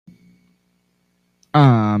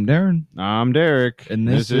I'm Darren. I'm Derek. And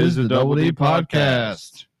this is the Double D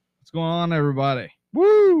Podcast. What's going on, everybody?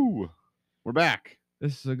 Woo! We're back.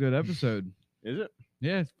 This is a good episode. Is it?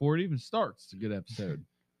 Yeah, before it even starts, it's a good episode.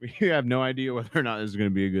 We have no idea whether or not this is going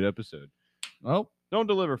to be a good episode. Well, Don't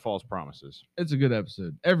deliver false promises. it's a good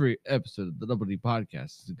episode. Every episode of the Double D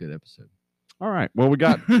Podcast is a good episode. All right. Well,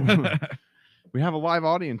 we have a live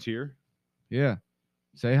audience here. Yeah.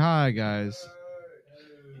 Say hi, guys.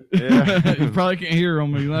 Yeah. You probably can't hear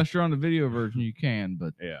them unless you're on the video version. You can,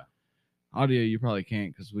 but Yeah. audio you probably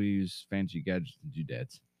can't because we use fancy gadgets and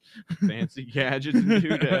doodads. Fancy gadgets and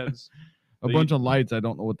doodads. A bunch of lights. I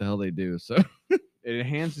don't know what the hell they do. So It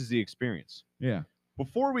enhances the experience. yeah.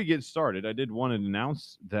 Before we get started, I did want to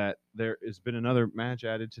announce that there has been another match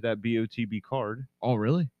added to that BOTB card. Oh,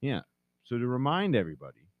 really? So to remind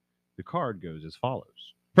everybody, the card goes as follows.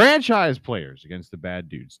 Franchise players against the Bad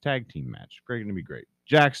Dudes. Tag team match. Going to be great.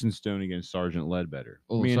 Jackson Stone against Sergeant Ledbetter.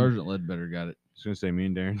 Oh, Sergeant Ledbetter got it. I was going to say me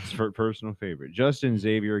and Darren's personal favorite. Justin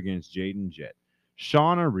Xavier against Jaden Jett.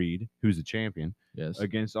 Shauna Reed, who's the champion, Yes.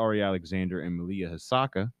 against Ari Alexander and Malia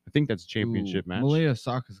Hasaka. I think that's a championship match. Malia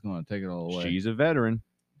Saka's going to take it all away. She's a veteran.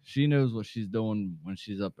 She knows what she's doing when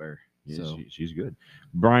she's up there. Yeah, So she's good.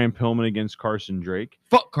 Brian Pillman against Carson Drake.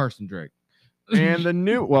 fuck Carson Drake. And the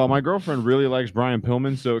new, my girlfriend really likes Brian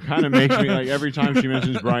Pillman, so it kind of makes me like every time she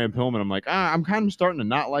mentions Brian Pillman, I'm like, I'm kind of starting to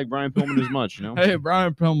not like Brian Pillman as much, you know? Hey,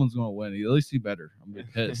 Brian Pillman's going to win. At least he better. I'm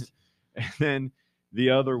getting pissed. And then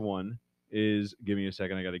the other one is, give me a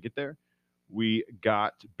second, I got to get there. We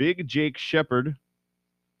got Big Jake Shepard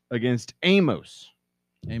against Amos.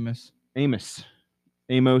 Amos.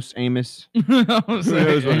 Who knows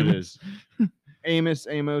what it is?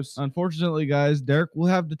 Amos. Unfortunately, guys, Derek will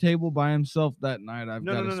have the table by himself that night. I've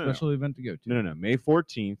got a No. special event to go to. No. May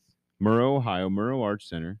 14th, Murrow, Ohio, Murrow Arts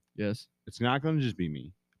Center. Yes. It's not going to just be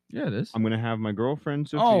me. Yeah, it is. I'm going to have my girlfriend,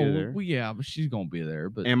 Sophia, there. Well, yeah, but she's going to be there.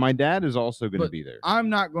 But And my dad is also going to But be there. I'm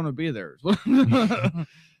not going to be there.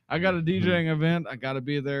 I got a DJing event. I got to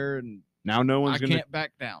be there, and Now no I one's going to can't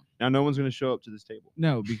back down. Now no one's going to show up to this table.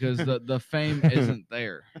 No, because the fame isn't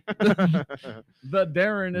there. The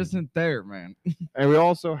Darren isn't there, man. And we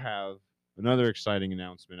also have another exciting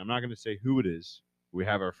announcement. I'm not going to say who it is. We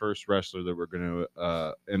have our first wrestler that we're going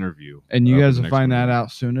to interview. And you over guys the will next find couple that of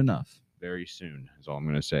out soon enough. very soon, is all I'm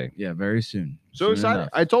going to say. Yeah, very soon. So Soon excited. enough.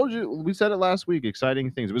 I told you, we said it last week,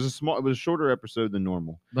 exciting things. It was a shorter episode than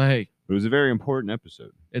normal. But hey, It was a very important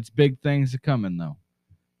episode. it's big things coming, though.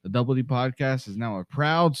 The Double D Podcast is now a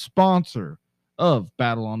proud sponsor of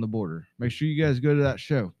Battle on the Border. Make sure you guys go to that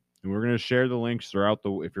show. And we're going to share the links throughout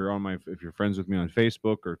if you're friends with me on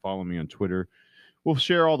Facebook or follow me on Twitter, we'll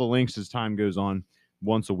share all the links as time goes on.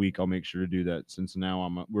 Once a week, I'll make sure to do that since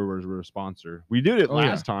now we're a sponsor. We did it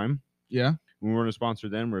last time. Yeah. We weren't a sponsor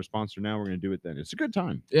then. We're a sponsor now. We're going to do it then. It's a good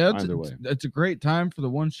time. Yeah, Either way. it's a great time for the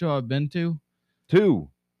one show I've been to. 2.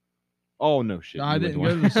 Oh, no shit. I You went didn't to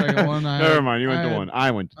go to the second one. Never mind. You went to one. I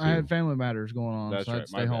went to 2. I had family matters going on, That's so I had right.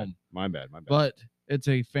 to stay home. My bad. But it's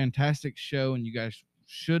a fantastic show, and you guys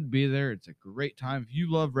should be there. It's a great time. If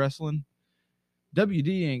you love wrestling,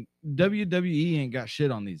 WWE ain't got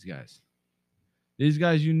shit on these guys. These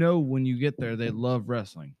guys, when you get there, they love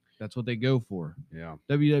wrestling. That's what they go for. Yeah.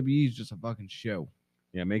 WWE is just a fucking show.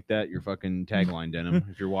 Yeah, make that your fucking tagline, Denim,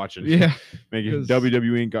 if you're watching. Yeah. Make it 'cause-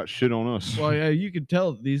 WWE ain't got shit on us. Well, yeah, you can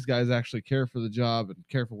tell that these guys actually care for the job and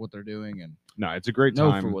care for what they're doing and No, it's a great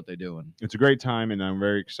know time. for what they're doing. It's a great time, and I'm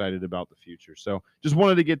very excited about the future. So just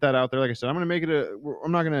wanted to get that out there. Like I said, I'm going to make it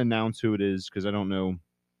I'm not going to announce who it is because I don't know.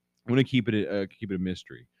 I'm going to keep it a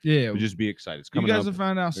mystery. Yeah. But just be excited. It's You coming guys up. will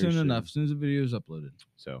find out very soon soon. enough, as soon as the video is uploaded.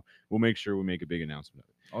 So we'll make sure we make a big announcement of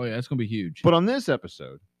it. Oh, yeah, it's going to be huge. But on this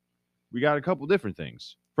episode, we got a couple different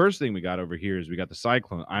things. First thing we got over here is we got the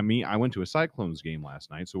Cyclone. I went to a Cyclones game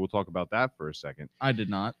last night, so we'll talk about that for a second. I did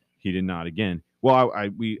not. He did not again. Well, I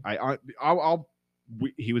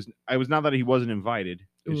was not that he wasn't invited.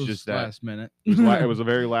 It It's was just that last minute. it was a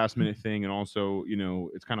very last minute thing, and also,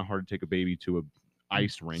 it's kind of hard to take a baby to a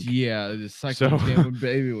ice rink. Yeah, the Cyclones game with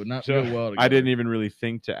baby would not So go well together. I didn't even really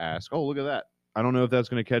think to ask. Oh, look at that! I don't know if that's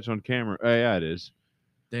going to catch on camera. Oh, yeah, it is.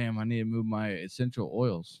 Damn, I need to move my essential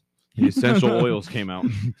oils. The essential oils came out.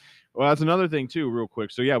 Well, that's another thing too, real quick.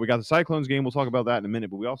 So yeah, we got the Cyclones game. We'll talk about that in a minute.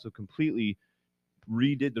 But we also completely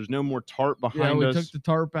redid. There's no more tarp Yeah, behind we us. took the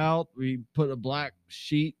tarp out. We put a black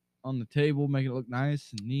sheet on the table, make it look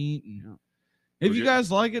nice and neat. And Yeah. if Was you it- guys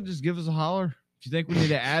like it, just give us a holler. If you think we need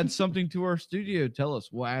to add something to our studio, tell us.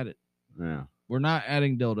 We'll add it. Yeah. We're not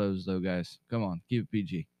adding dildos though, guys. Come on, keep it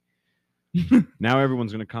PG. Now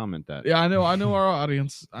everyone's going to comment that. Yeah, I know our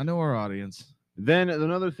audience. I know our audience. Then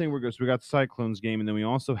another thing so we got the Cyclones game, and then we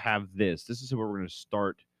also have this. This is where we're going to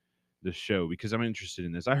start the show because I'm interested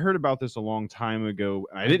in this. I heard about this a long time ago.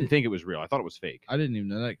 And I didn't think it was real. I thought it was fake. I didn't even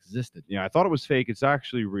know that existed. Yeah, I thought it was fake. It's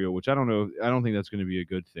actually real, which I don't know. I don't think that's going to be a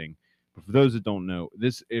good thing. But for those that don't know,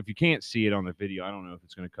 this if you can't see it on the video, I don't know if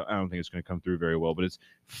it's going to. I don't think it's going to come through very well. But it's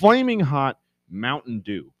flaming hot Mountain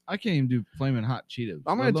Dew. I can't even do flaming hot Cheetos.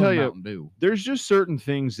 I'm going to tell you, Mountain Dew. there's just certain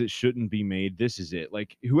things that shouldn't be made. This is it.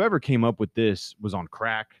 Like whoever came up with this was on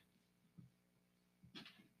crack.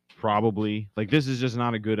 Probably. Like this is just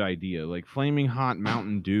not a good idea. Like flaming hot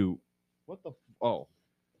Mountain Dew. What the? Oh,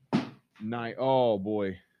 night. Oh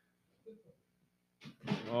boy.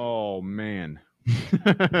 Oh man.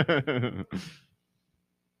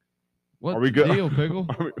 What Are we good? deal, Pickle?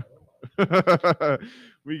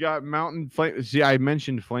 We got Mountain Flame. See, I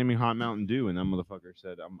mentioned flaming hot Mountain Dew, and that motherfucker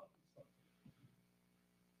said,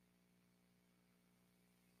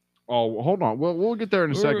 Oh, hold on. We'll get there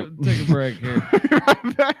in a second. Take a break here.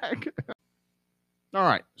 Right back. All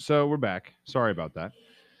right, so we're back. Sorry about that.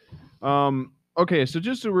 Okay, so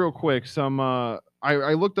just a real quick, some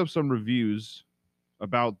I looked up some reviews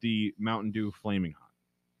about the Mountain Dew Flaming Hot.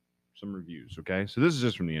 Some reviews, okay? So this is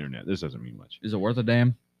just from the internet. This doesn't mean much. Is it worth a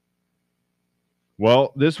damn?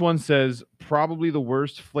 Well, this one says probably the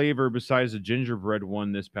worst flavor besides the gingerbread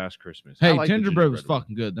one this past Christmas. Hey, I like the gingerbread was one.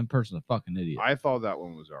 fucking good. Them person's a fucking idiot. I thought that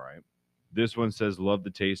one was all right. This one says love the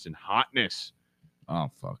taste and hotness. Oh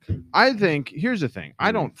fuck. I think here's the thing.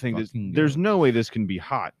 I don't think this. Fucking There's good. no way this can be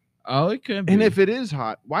hot. Oh, it could be. And if it is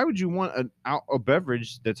hot, why would you want a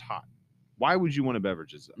beverage that's hot? Why would you want a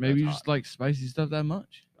beverage that's maybe you hot? just like spicy stuff that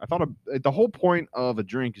much. I thought the whole point of a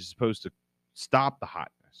drink is supposed to stop the hotness.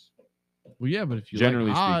 Well, yeah, but if you Generally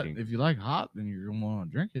like hot, speaking. if you like hot, then you're gonna want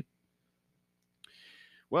to drink it.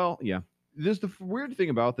 Well, yeah. The weird thing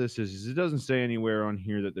about this is it doesn't say anywhere on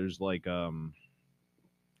here that there's like it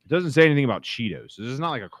doesn't say anything about Cheetos. This is not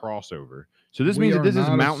like a crossover. So this means that this is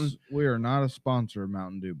Mountain. We are not a sponsor of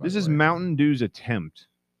Mountain Dew. This is Mountain Dew's attempt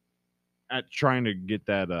at trying to get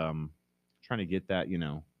that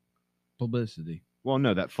publicity. Well,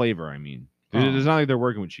 no, that flavor. I mean, Oh. it's not like they're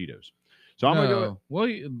working with Cheetos. So I'm gonna go. Well,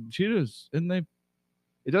 Cheetos, isn't they?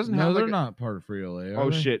 It doesn't No, have. they're like not part of Frito-Lay. Oh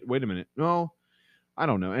shit! Wait a minute. No, I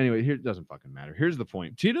don't know. Anyway, here it doesn't fucking matter. Here's the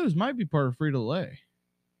point. Cheetos might be part of Frito-Lay,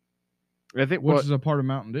 I think which is a part of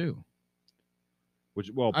Mountain Dew.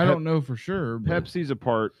 I don't know for sure. But, Pepsi's a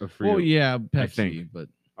part of Frito. well, yeah, I Pepsi, think. but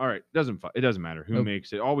All right, it doesn't matter who Okay.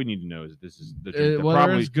 makes it. All we need to know is that this is the drink that whether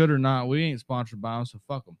probably it's good or not, we ain't sponsored by them, so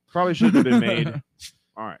fuck them. shouldn't have been made.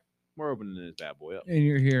 All right, we're opening this bad boy up. And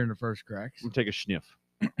you're hearing the first cracks. I'm gonna take a sniff.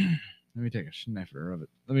 Let me take a sniffer of it.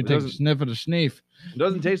 Let me It take a doesn't- sniff of the sniff.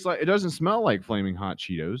 It doesn't smell like flaming hot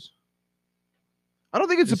Cheetos. I don't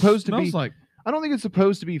think it's supposed to be. I don't think it's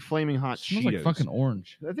supposed to be flaming hot smells Cheetos. like fucking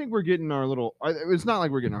orange. I think we're getting our little. It's not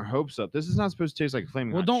like we're getting our hopes up. This is not supposed to taste like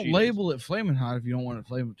flaming Well, hot don't Cheetos. label it flaming hot if you don't want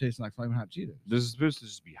it tasting like flaming hot Cheetos. This is supposed to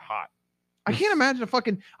just be hot. I can't imagine a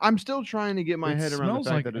fucking. I'm still trying to get my It head around smells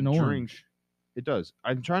the fact like that an a drink. orange. It does.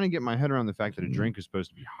 I'm trying to get my head around the fact that a Mhm. drink is supposed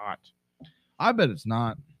to be hot. I bet it's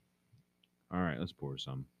not. All right, let's pour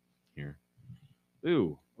some here.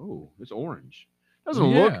 Ooh, it's orange. Doesn't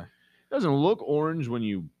look orange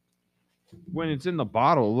when it's in the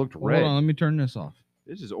bottle. It looked red. Hold on, let me turn this off.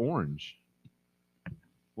 This is orange.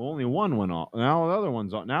 Well, only one went off. Now the other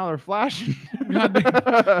one's on. Now they're flashing. God damn.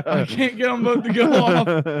 I can't get them both to go off.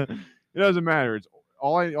 It doesn't matter. It's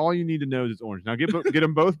all you need to know is it's orange. Now get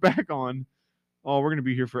them both back on. Oh, we're gonna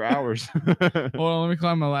be here for hours. Hold on, let me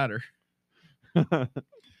climb my ladder.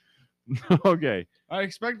 Okay. I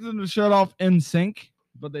expected them to shut off in sync,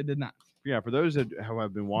 but they did not. Yeah, for those that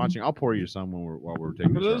have been watching, I'll pour you some while we're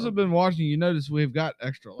taking. For a those shower. who've been watching, you notice we've got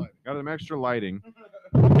extra light. Got some extra lighting.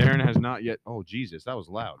 Darren has not yet. Oh Jesus, that was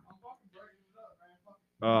loud.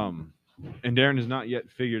 And Darren has not yet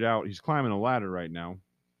figured out. He's climbing a ladder right now.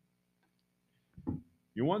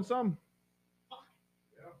 You want some?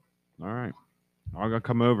 All right, I'm gonna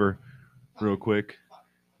come over real quick.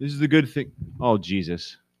 This is the good thing. Oh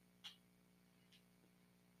Jesus.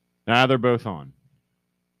 Now they're both on.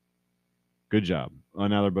 Good job. Oh,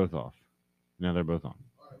 now they're both off. Now they're both on.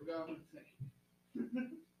 There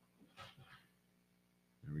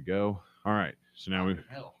we go. All right. So now we're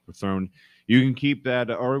thrown. You can keep that.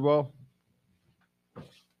 Well.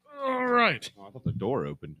 All right. Oh, I thought the door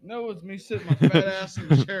opened. No, it's me sitting my fat ass in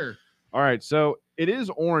the chair. All right. So it is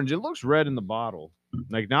orange. It looks red in the bottle.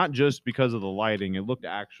 Like not just because of the lighting. It looked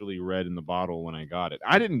actually red in the bottle when I got it.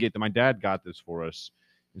 I didn't get that. My dad got this for us.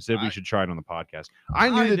 and said we I- should try it on the podcast. I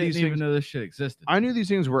knew that didn't these even things. know this shit existed. I knew these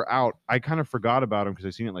things were out. I kind of forgot about them because I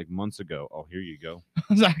seen it like months ago. Oh, here you go.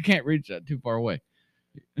 I can't reach that too far away.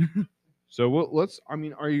 So let's. I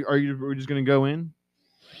mean, are we just gonna go in?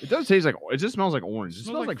 It does taste like. It just smells like orange. It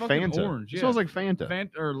smells like fucking Fanta. orange. It Yeah. smells like Fanta.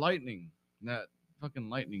 Fanta or lightning. That fucking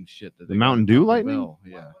lightning shit. That The they got Mountain at Dew Taco lightning? Bell.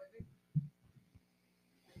 Yeah.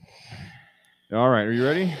 All right, are you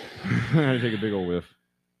ready? I'm gonna take a big old whiff.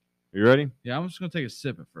 Are you ready? Yeah. I'm just gonna take a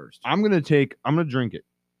sip at first. I'm gonna drink it.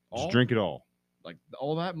 All? Just drink it all. Like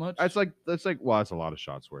all that much? That's like well, that's a lot of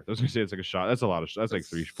shots worth. I was gonna say it's like a shot. That's a lot of that's like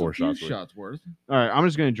 3-4 a few shots worth. shots worth. All right, I'm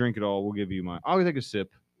just gonna drink it all. We'll give you I'll take a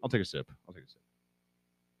sip. I'll take a sip.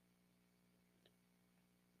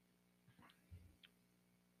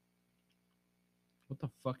 What the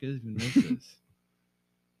fuck is even this? Is?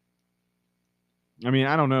 I mean,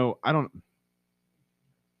 I don't know. I don't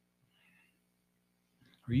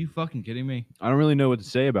Are you fucking kidding me? really know what to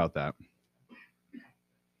say about that.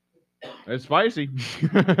 It's spicy.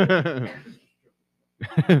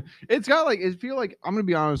 It's got like I'm gonna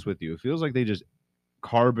be honest with you. It feels like they just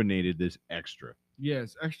carbonated this extra. Yeah,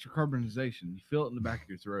 it's extra carbonization. You feel it in the back of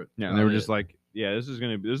your throat. Yeah, and they were just like, yeah, this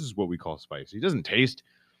is what we call spicy. It doesn't taste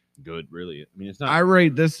good, really. I mean, it's not. I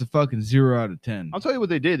rate this a fucking 0 out of 10. I'll tell you what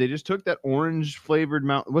they did. They just took that orange flavored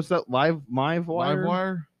what's that live wire? Live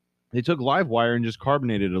wire. They took live wire and just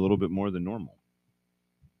carbonated it a little bit more than normal.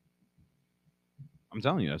 I'm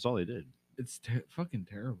telling you, that's all they did. It's fucking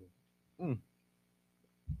terrible.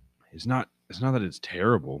 It's not that it's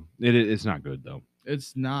terrible. It's not good though.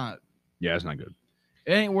 It's not. Yeah, it's not good.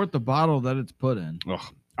 It ain't worth the bottle that it's put in. Ugh.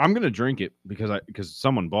 I'm gonna drink it because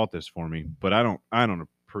someone bought this for me, but I don't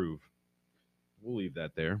approve. We'll leave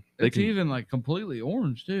that there. It's even like completely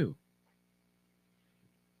orange too.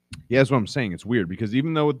 Yeah, that's what I'm saying. It's weird because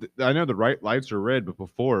even though I know the right lights are red, but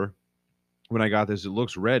before when I got this, it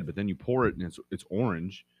looks red, but then you pour it and it's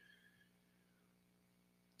orange.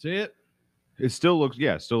 See it? It still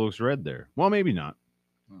looks red there. Well, maybe not.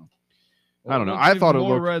 Oh. I don't know. Looks I thought it even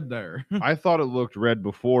more looked red there. I thought it looked red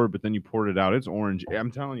before, but then you poured it out. It's orange.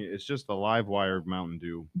 I'm telling you, it's just the live wire Mountain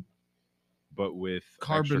Dew, but with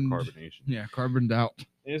extra carbonation. Yeah, carboned out.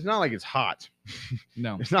 And it's not like it's hot.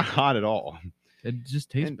 No, It's not hot at all. it just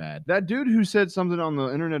tastes And bad. That dude who said something on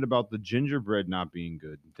the internet about the gingerbread not being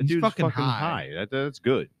good. The He's dude's fucking fucking high. high. That's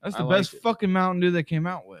good. That's I the liked best it. fucking Mountain Dew they came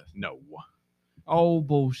out with. No. Oh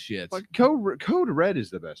bullshit. Like Code Red is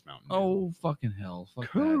the best Mountain Dew. Oh fucking hell. Fuck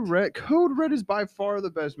Code that. Red is by far the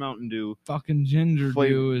best Mountain Dew. Fucking ginger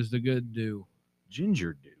Flavor. dew is the good dew.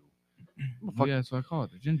 Ginger Dew. Fuck. Yeah, that's what I call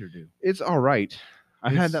it. The ginger dew. It's all right. I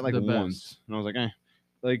had It's that like the once, best. and I was like, eh.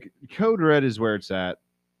 Like Code Red is where it's at,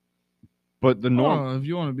 but the norm. Oh, if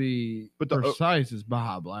you want to be But the- precise, it's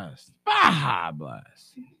Baja Blast. Baja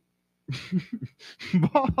Blast.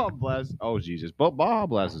 Baja Blast. Oh Jesus, but Baja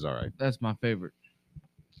Blast is all right. That's my favorite.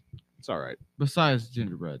 It's all right. Besides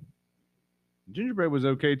gingerbread. Gingerbread was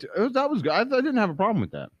okay too. That was good. I didn't have a problem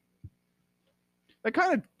with that. That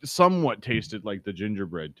kind of somewhat tasted like the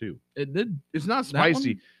gingerbread too. It did. It's not That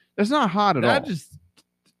spicy. one? It's not hot at all. That just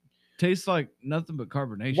tastes like nothing but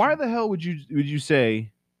carbonation. Why the hell would you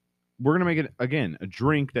say we're gonna make it again a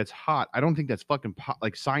drink that's hot? I don't think that's fucking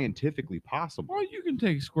like scientifically possible. Well, you can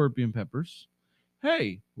take scorpion peppers.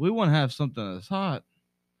 Hey, we want to have something that's hot.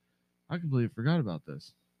 I completely forgot about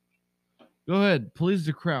this. Go ahead, please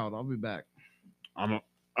the crowd. I'll be back.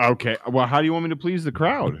 Okay. Well, how do you want me to please the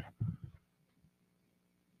crowd?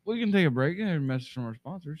 We can take a break and hear a message from our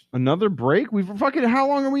sponsors. Another break? We've fucking. How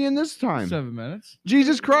long are we in this time? 7 minutes.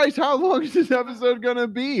 Jesus Christ! How long is this episode gonna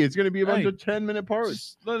be? It's gonna be a bunch Hey, of 10-minute parts.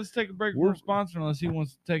 Just let us take a break from We're- our sponsor unless he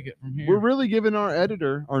wants to take it from here. We're really giving our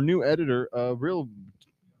new editor, a real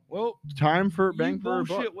well, time for you bang for a buck.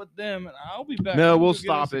 bullshit with them, and I'll be back. No, I'm we'll gonna get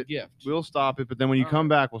stop us a it. Gift. We'll stop it, but then when you All come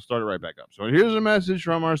back, we'll start it right back up. So here's a message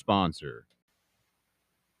from our sponsor.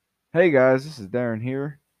 Hey guys, this is Darren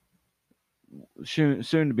here,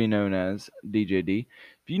 soon to be known as DJ D.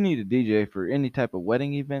 If you need a DJ for any type of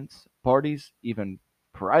wedding events, parties, even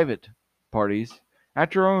private parties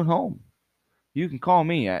at your own home, you can call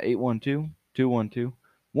me at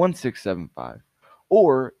 812-212-1675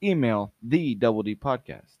 or email the Double D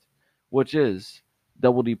Podcast, which is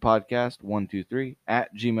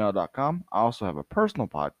doubledpodcast123@gmail.com. I also have a personal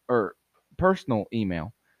personal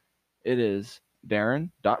email. It is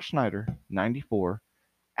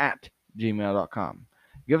darren.schneider94@gmail.com.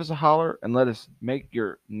 Give us a holler and let us make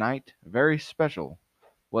your night very special,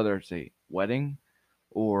 whether it's a wedding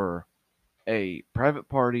or a private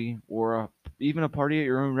party or even a party at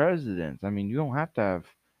your own residence. I mean, you don't have to have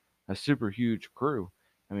a super huge crew.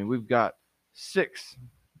 I mean, we've got 6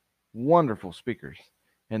 wonderful speakers,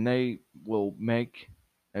 and they will make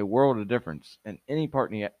a world of difference in any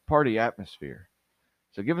party atmosphere.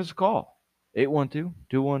 So give us a call,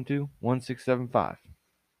 812-212-1675.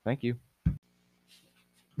 Thank you.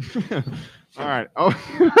 All right. Oh,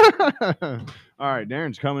 all right.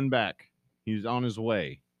 Darren's coming back. He's on his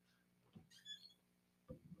way.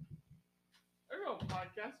 There go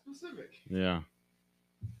podcast specific. Yeah.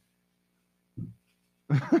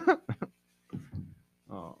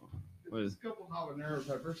 Oh, what is Just a couple habanero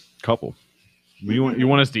peppers. couple? You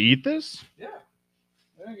want us to eat this? Yeah.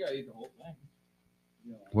 I ain't gotta eat the whole thing.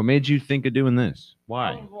 You know, What made you think of doing this? I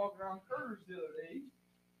Why? was walking around Curtis the other day.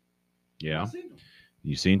 Yeah. I seen them.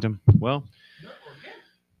 You seen them? Well, They're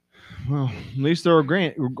organic. well, at least they're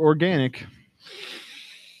organic.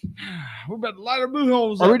 We're about to light our boot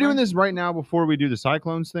holes. Are up, we doing man. this right now before we do the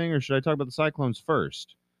Cyclones thing, or should I talk about the Cyclones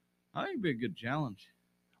first? I think it'd be a good challenge.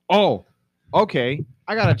 Oh, okay.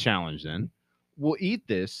 I got a challenge then. We'll eat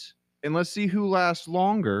this and let's see who lasts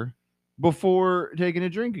longer before taking a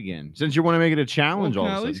drink again. Since you want to make it a challenge, Well, all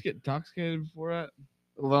can I of at a least sudden. get intoxicated before that?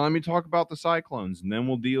 Well, let me talk about the Cyclones, and then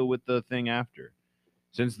we'll deal with the thing after.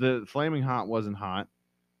 Since the flaming hot wasn't hot,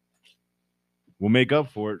 we'll make up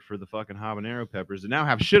for it for the fucking habanero peppers, and now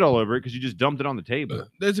have shit all over it because you just dumped it on the table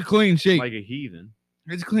That's a clean sheet. like a heathen.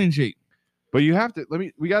 It's a clean sheet. But you have to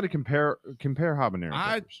we got to compare habanero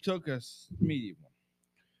I peppers. took a medium one.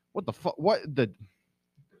 What the fuck? What the?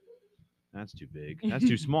 That's too big. That's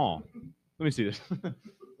too small. Let me see this.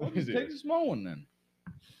 Let me see Take this. the small one then.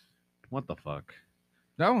 What the fuck?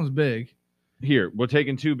 That one's big. Here, we're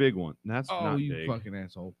taking two big ones. That's Oh, not you big. fucking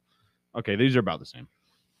asshole. Okay, these are about the same.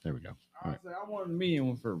 There we go. I wanted a medium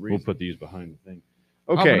one for a We'll reason. put these behind the thing.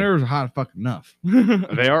 Okay, Habaneros are hot fucking enough.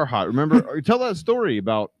 they are hot. Remember, tell that story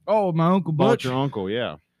about Oh, my Uncle Butch. your uncle.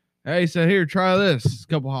 Yeah. Hey, he said, here, try this. It's a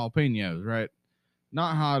couple jalapenos, right?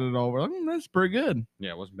 Not hot at all. We're like, that's pretty good.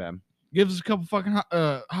 Yeah, it wasn't bad. Gives us a couple fucking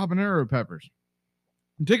habanero peppers.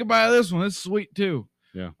 Take a bite of this one. It's sweet too.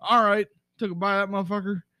 Yeah. All right. Took a bite of that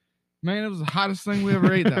motherfucker. Man, it was the hottest thing we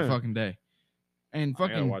ever ate that fucking day. And I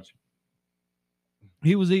gotta fucking, watch.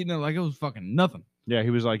 he was eating it like it was fucking nothing. Yeah, he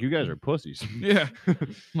was like, "You guys are pussies." Yeah.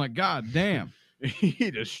 I'm like, God damn.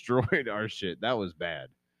 He destroyed our shit. That was bad.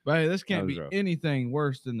 But hey, this can't was be rough. anything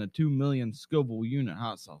worse than the 2 million Scoville unit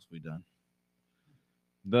hot sauce we done.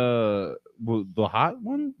 The hot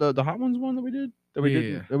one, the hot ones one that we did that we Yeah.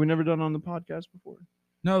 did that we never done on the podcast before.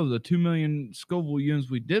 No, the 2 million Scoville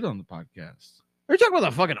units we did on the podcast. Are you talking about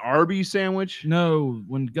the fucking Arby's sandwich? No,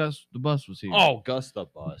 when Gus the bus was here. Oh, Gus the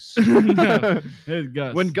bus. No, it's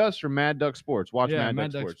Gus. When Gus from Mad Duck Sports, watch Yeah,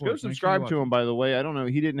 Mad Duck Sports. Go Make sure you subscribe watch to it. him, by the way. I don't know.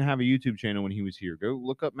 He didn't have a YouTube channel when he was here. Go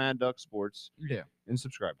look up Mad Duck Sports Yeah. and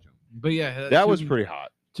subscribe to him. But yeah, That was pretty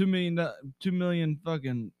hot. 2 million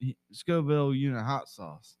fucking Scoville unit hot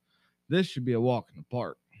sauce. This should be a walk in the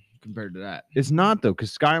park compared to that. It's not though,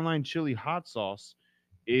 because Skyline Chili hot sauce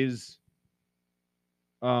is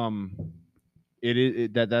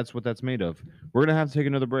that's what that's made of. We're gonna have to take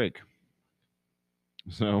another break.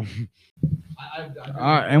 So All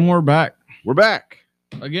right, and we're back we're back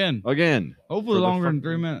again. again Hopefully For the longer than fucking-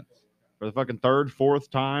 3 minutes. for the fucking third, fourth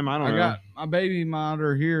time. I don't I know. got my baby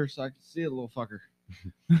monitor here so I can see it, little fucker.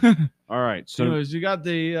 All right. So Anyways, you got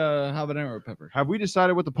the habanero pepper. have we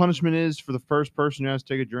decided what the punishment is for the first person who has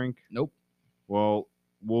to take a drink? Nope. Well,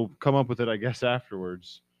 we'll come up with it, I guess,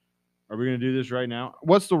 afterwards. Are we gonna do this right now?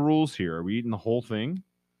 What's the rules here? Are we eating the whole thing?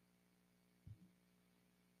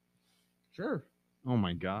 Sure. Oh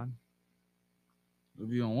my god. If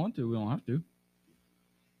you don't want to, we don't have to. Did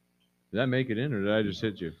that make it in, or did I just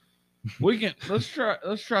hit you? We can let's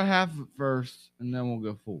try half of it first, and then we'll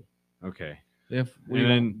go full. Okay. If we And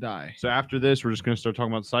don't then- die. So after this, we're just gonna start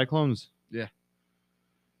talking about cyclones. Yeah.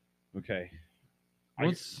 Okay.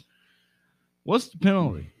 What's the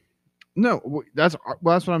penalty? No, that's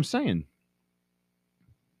what I'm saying.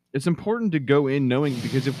 It's important to go in knowing,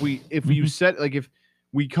 because if you set, like, if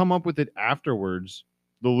we come up with it afterwards,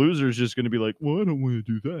 the loser's just going to be like, well, I don't want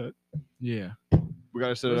to do that. Yeah. We got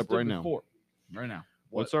to set it Let's up do right it now. before. Right now.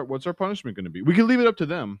 What's our punishment going to be? We can leave it up to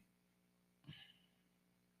them,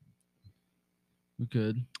 We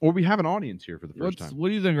could. or we have an audience here for the first time. What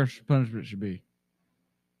do you think our punishment should be?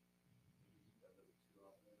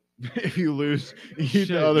 If you lose, eat Shit,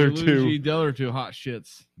 the other you lose, two. you eat the other two hot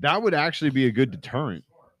shits. That would actually be a good deterrent.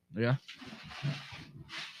 Yeah.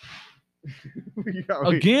 we, got,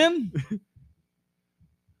 Again?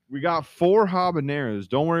 we got 4 habaneros.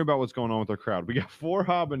 Don't worry about what's going on with our crowd. We got 4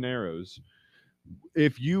 habaneros.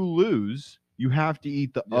 If you lose, you have to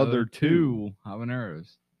eat the other 2.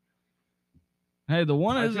 habaneros. Hey, the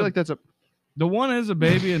one I is feel like that's a the one is a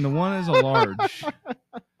baby and the one is a large.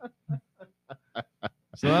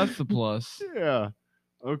 So that's the plus. Yeah.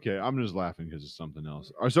 Okay, I'm just laughing because it's something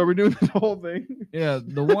else. So are we doing the whole thing? Yeah,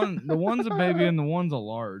 the one's a baby and the one's a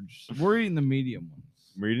large. We're eating the medium ones.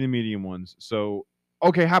 We're eating the medium ones. So,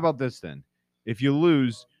 okay, how about this then? If you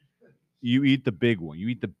lose, you eat the big one. You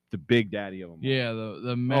eat the big daddy of them all. Yeah,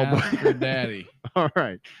 the master daddy. All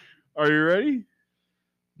right. Are you ready?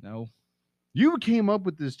 No. You came up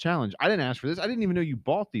with this challenge. I didn't ask for this. I didn't even know you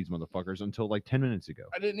bought these motherfuckers until like 10 minutes ago.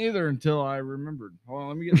 I didn't either until I remembered. Hold on,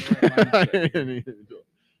 let me get the right I mindset. didn't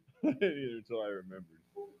either until I remembered.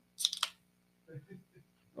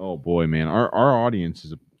 Oh boy, man. Our audience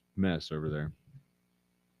is a mess over there.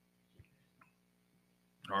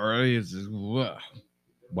 Already it's just,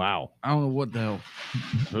 Wow. I don't know what the hell.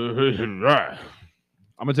 I'm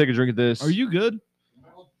gonna take a drink of this. Are you good?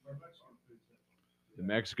 The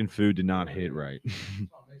Mexican food did not hit right.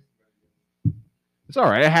 It's all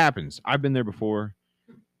right. It happens. I've been there before.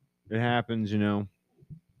 It happens, you know.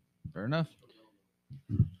 Fair enough.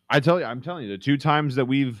 I'm telling you, the 2 times that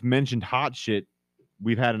we've mentioned hot shit,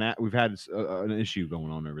 we've had an issue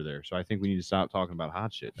going on over there. So I think we need to stop talking about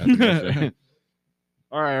hot shit. That's what I'm saying.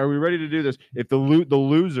 All right, are we ready to do this? If the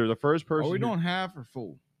loser, the first person, Are we doing half or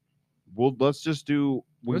full? well, let's just do.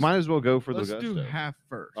 We Let's- might as well go for the Let's do gusto. half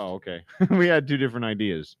first. Oh, okay. We had 2 different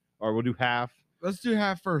ideas. All right, we'll do half. Let's do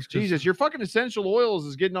half first. 'Cause Jesus, your fucking essential oils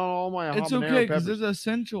is getting on all my it's habanero okay because peppers. there's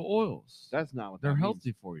essential oils. That's not what They're that means.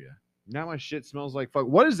 healthy for you. Now my shit smells like fuck.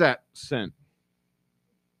 What is that scent?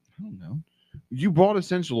 I don't know. You bought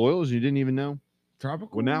essential oils and you didn't even know?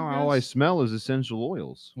 Tropical. Well, now all I guess? smell is essential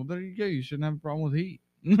oils. Well, there you go. You shouldn't have a problem with heat.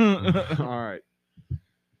 All right.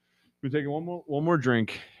 We're taking one more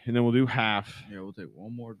drink, and then we'll do half. Yeah, we'll take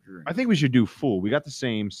one more drink. I think we should do full. We got the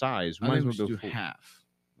same size. We I might as think well we go should do full. half.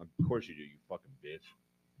 Of course you do, you fucking bitch.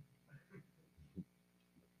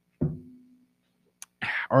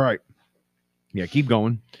 All right. Yeah, keep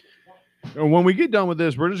going. And when we get done with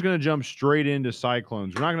this, we're just going to jump straight into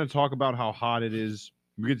cyclones. We're not going to talk about how hot it is.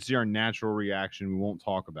 We get to see our natural reaction. We won't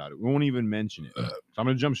talk about it. We won't even mention it. So I'm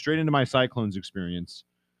going to jump straight into my cyclones experience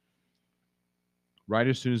right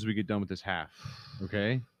as soon as we get done with this half.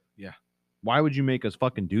 Okay? Yeah. Why would you make us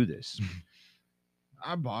fucking do this?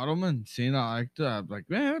 I bought them and seen I liked it. I was like,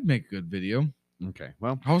 man, that'd make a good video. Okay.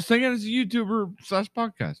 Well, I was thinking as a YouTuber /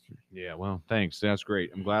 podcaster. yeah, well, thanks. That's great.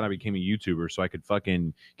 I'm glad I became a YouTuber so I could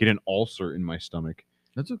fucking get an ulcer in my stomach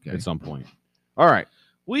That's okay. at some point. All right.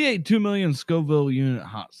 We ate 2 million Scoville unit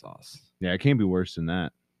hot sauce. Yeah, it can't be worse than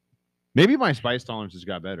that. Maybe my spice tolerance has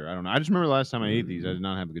got better. I don't know. I just remember last time I ate these, I did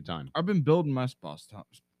not have a good time. I've been building my spice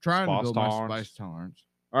tolerance. Trying to Spice build tolerance. my spice tolerance.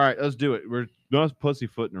 All right, let's do it. We're not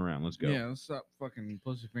pussyfooting around. Let's go. Yeah, let's stop fucking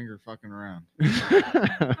pussy finger fucking around.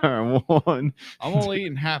 All right, 1, I'm only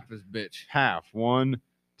eating half this bitch. half. 1,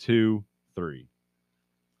 2, 3.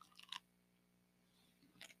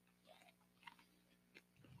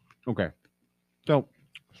 Okay. So,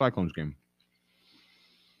 Cyclones game.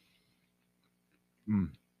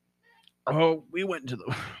 Oh, we went to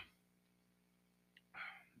the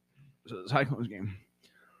Cyclones game.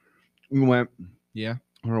 We went Yeah.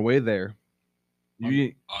 on our way there.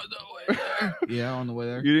 You, On the way there. Yeah, on the way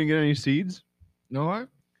there. you didn't get any seeds? No,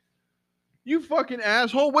 You fucking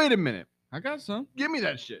asshole. Wait a minute. I got some. Give me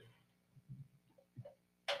that shit.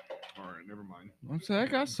 All right, never mind. I'm saying I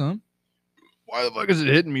got some. Why the fuck is it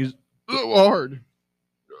hitting me so hard?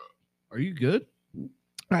 Are you good?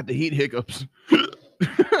 I had the heat hiccups.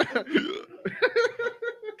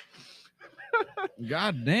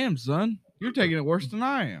 God damn, son. You're taking it worse than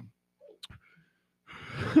I am.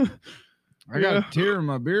 I got Yeah. a tear in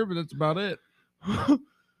my beer, but that's about it.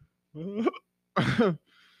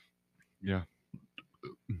 Yeah.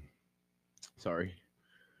 Sorry.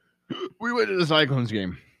 We went to the Cyclones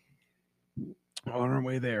game. On our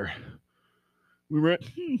way there, we went.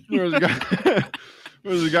 There was a guy.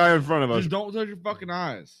 There was a guy in front of us. Just don't touch your fucking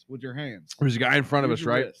eyes with your hands. There was a guy in front of Use us,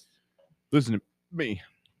 your right? wrist. Listen to me.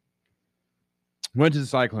 Went to the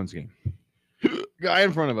Cyclones game. Guy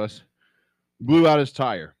in front of us blew out his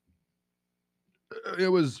tire. It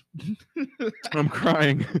was. I'm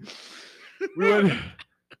crying. We went.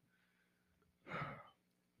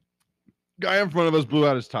 Guy in front of us blew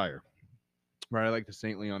out his tire. Right, like the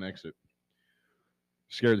St. Leon exit.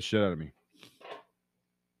 Scared the shit out of me.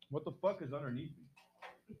 What the fuck is underneath me?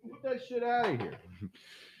 Get that shit out of here.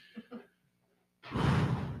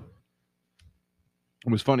 It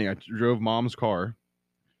was funny. I drove mom's car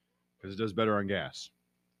because it does better on gas.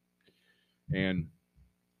 And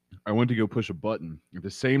I went to go push a button. At the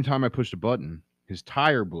same time I pushed a button, his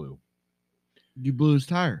tire blew. You blew his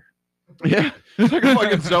tire. Yeah. It's like a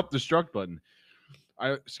fucking self-destruct button.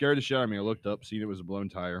 I scared the shit out of me. I looked up, seen it was a blown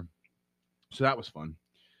tire. So that was fun.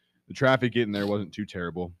 The traffic getting there wasn't too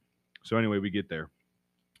terrible. So anyway, we get there.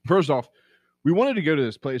 First off, we wanted to go to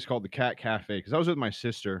this place called the Cat Cafe because I was with my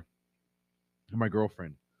sister and my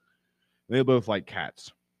girlfriend. They both like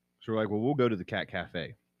cats. So we're like, well, we'll go to the Cat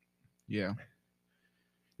Cafe. Yeah.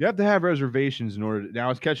 You have to have reservations in order to... Now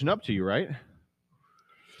it's catching up to you, right?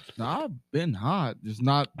 I've been hot, just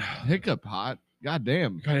not hiccup hot. God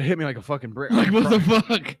damn. God, it hit me like a fucking brick. Like, I'm what the crying.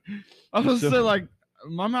 fuck? I was So- saying, like,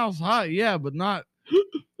 my mouth's hot, yeah, but not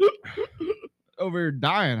over here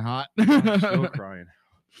dying hot. I'm still crying.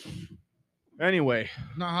 Anyway,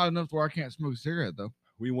 Not hot enough to where I can't smoke a cigarette, though.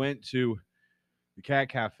 we went to the Cat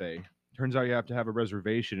Cafe. Turns out you have to have a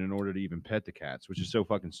reservation in order to even pet the cats, which is so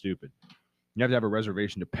fucking stupid. You have to have a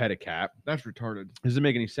reservation to pet a cat. That's retarded. Doesn't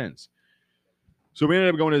make any sense. So we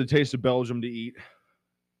ended up going to the Taste of Belgium to eat.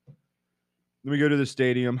 Then we go to the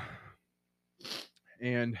stadium,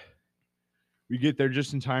 and we get there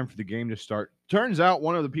just in time for the game to start. Turns out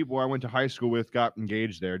one of the people I went to high school with got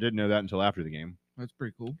engaged there. Didn't know that until after the game. That's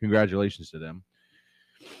pretty cool. Congratulations to them.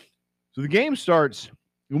 So the game starts,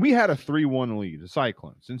 and we had a 3-1 lead. The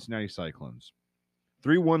Cyclones, Cincinnati Cyclones.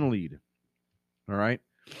 3-1 lead. All right.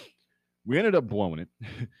 We ended up blowing it.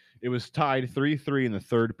 It was tied 3-3 in the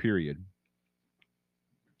third period.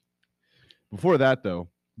 Before that, though,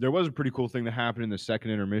 there was a pretty cool thing that happened in the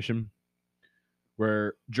second intermission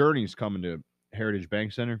where Journey's coming to Heritage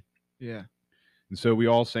Bank Center. Yeah. And so we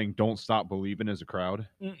all sang Don't Stop Believing as a crowd.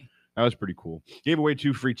 That was pretty cool. Gave away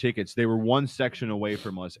 2 free tickets. They were one section away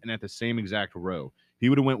from us and at the same exact row. If he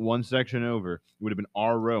would have went one section over, it would have been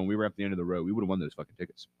our row, and we were at the end of the row. We would have won those fucking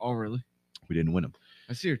tickets. Oh, really? We didn't win them.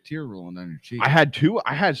 I see a tear rolling down your cheek. I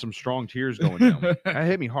had some strong tears going down. That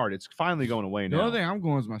hit me hard. It's finally going away The now. only thing I'm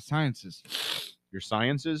going is my sciences. Your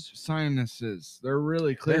sciences? Sinuses. They're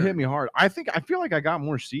really clear. They hit me hard. I feel like I got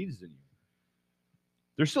more seeds than you.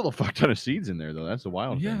 There's still a fuck ton of seeds in there, though. That's the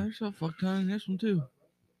wild Yeah, thing. there's a fuck ton in this one, too.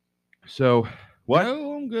 So, what?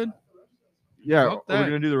 No, I'm good. Yeah, fuck are we that.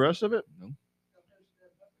 going to do the rest of it? No.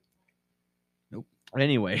 Nope.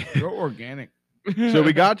 Anyway, They're organic. so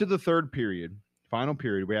we got to the third period, final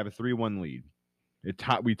period. We have a 3-1 lead. They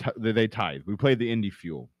tied. We played the Indy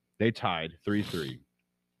Fuel. They tied 3-3.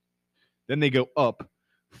 Then they go up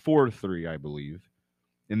 4-3, I believe.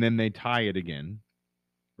 And then they tie it again.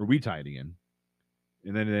 Or we tie it again.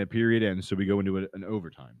 And then the period ends, so we go into an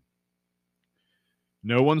overtime.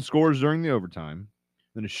 No one scores during the overtime.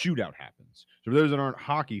 Then a shootout happens. So for those that aren't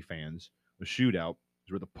hockey fans, a shootout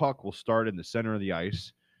is where the puck will start in the center of the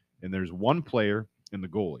ice, and there's one player and the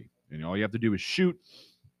goalie. And all you have to do is shoot.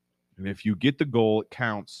 And if you get the goal, it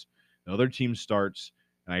counts. The other team starts,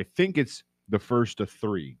 and I think it's the first of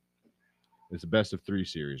 3. It's the best of 3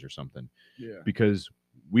 series or something. Yeah. Because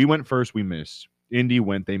we went first, we missed. Indy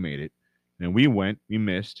went, they made it. And we went, we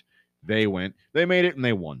missed. They went, they made it, and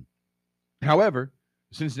they won. However,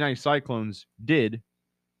 the Cincinnati Cyclones did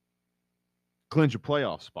clinch a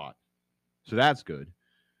playoff spot. So that's good.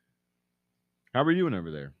 How are you doing over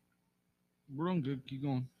there? We're doing good. Keep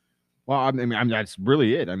going. Well, I mean, that's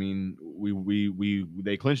really it. I mean,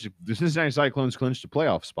 they clinched the Cincinnati Cyclones clinched a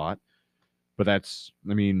playoff spot, but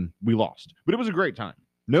we lost. But it was a great time.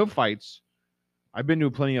 No fights. I've been to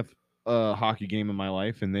plenty of hockey game in my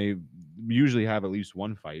life, and they usually have at least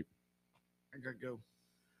one fight. I gotta go.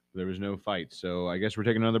 There was no fight, so I guess we're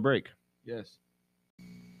taking another break. Yes.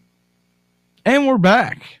 And we're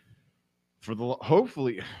back.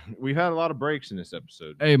 Hopefully, we've had a lot of breaks in this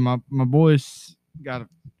episode. Hey, my boys got a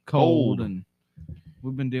cold, Cold. and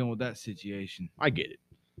we've been dealing with that situation. I get it.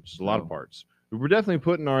 Just a lot So- of parts. But we're definitely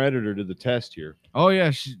putting our editor to the test here. Oh yeah,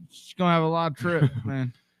 she's gonna have a lot of trip,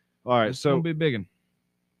 man. All right, It's so gonna be big one.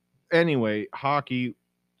 anyway, hockey,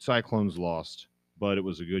 Cyclones lost, but it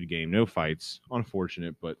was a good game. No fights.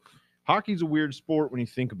 Unfortunate, but hockey's a weird sport when you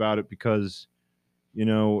think about it because,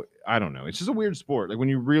 I don't know. It's just a weird sport. Like when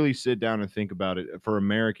you really sit down and think about it, for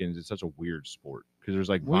Americans, it's such a weird sport because there's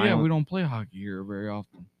like Well, yeah, violence. we don't play hockey here very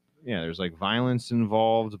often. Yeah, there's like violence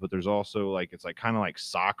involved, but there's also like it's like kind of like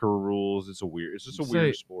soccer rules. It's just a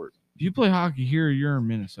weird sport. If you play hockey here, you're in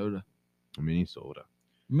Minnesota. Minnesota.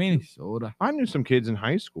 Minnesota. I knew some kids in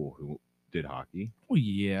high school who did hockey. Well,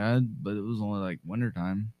 yeah, but it was only like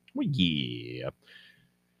wintertime. Well, yeah.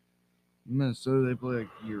 Minnesota, they play like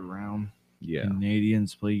year round. Yeah.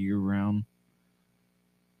 Canadians play year round.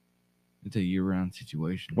 It's a year round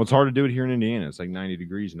situation. Well, it's hard to do it here in Indiana. It's like 90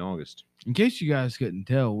 degrees in August. In case you guys couldn't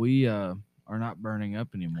tell, we are not burning up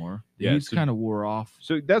anymore. The Yeah, heat's so- kind of wore off.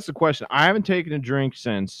 So that's the question. I haven't taken a drink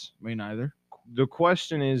since. Me neither. The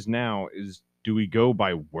question is now is do we go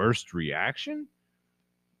by worst reaction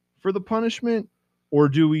for the punishment? Or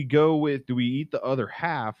do we eat the other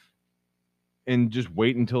half and just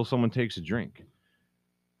wait until someone takes a drink?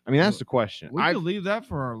 I mean, that's the question. We could leave that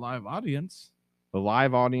for our live audience. The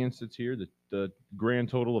live audience that's here, the grand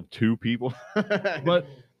total of 2 people. But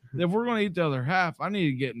if we're gonna eat the other half, I need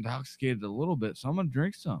to get intoxicated a little bit, so I'm gonna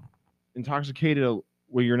drink some. Intoxicated,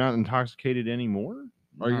 well, you're not intoxicated anymore?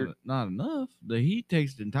 Not enough. The heat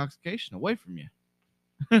takes the intoxication away from you.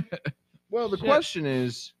 Well, the Shit. question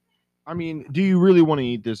is, I mean, do you really want to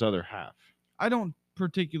eat this other half? I don't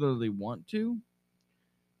particularly want to.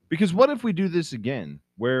 Because what if we do this again,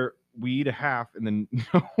 where we eat a half and then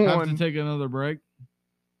no Have one... to take another break.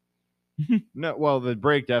 No, well, the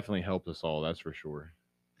break definitely helped us all. That's for sure.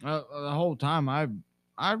 The whole time, I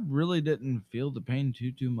really didn't feel the pain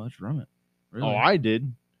too much from it. Really. Oh, I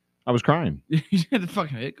did. I was crying. You had the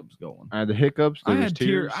fucking hiccups going. I had the hiccups. There was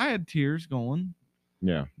tears. I had tears going,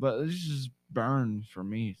 Yeah. but it's just burn for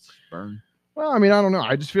me. It's burn. Well, I mean, I don't know.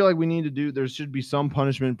 I just feel like we need to do. There should be some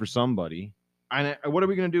punishment for somebody. And what are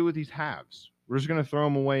we going to do with these halves? We're just going to throw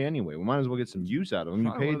them away anyway. We might as well get some use out of them. You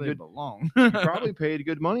Probably paid where they good. belong. You probably paid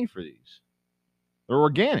good money for these. They're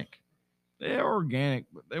organic. They're organic,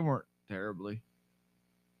 but they weren't terribly.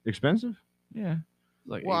 Expensive? Yeah.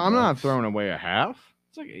 Like Well, $8. I'm not throwing away a half.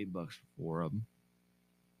 It's like $8 for 4 of them.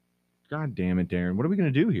 God damn it, Darren. What are we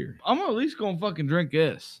going to do here? I'm at least gonna fucking drink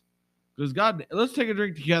this, cause God, let's take a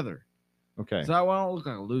drink together. Okay. So that way I don't look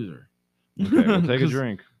like a loser. Okay, we'll take a 'Cause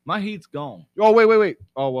drink. My heat's gone. Oh, wait.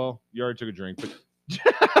 Oh, well, you already took a drink. But...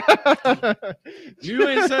 You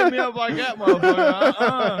ain't set me up like that,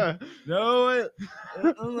 motherfucker.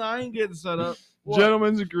 No, I ain't getting set up. What?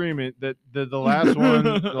 Gentlemen's agreement that the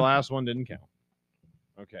last one didn't count.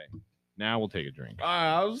 Okay. Now we'll take a drink. All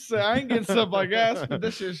right, I was saying I ain't getting set up like ass, but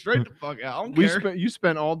this shit straight the fuck out. I don't care. You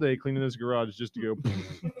spent all day cleaning this garage just to go.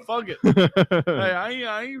 Fuck it. Hey,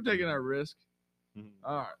 I ain't taking that risk.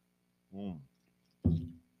 All right. Mm.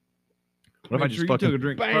 What if Make I sure just you fucking took a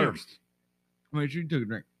drink bam? first. Make sure you took a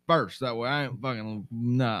drink first. That way I ain't fucking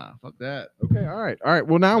fuck that. Okay, all right.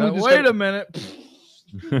 Well, now we just Wait a minute.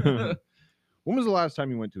 When was the last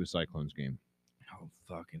time you went to a Cyclones game? Oh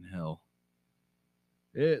fucking hell!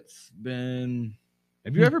 It's been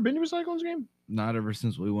Have you ever been to a Cyclones game? not ever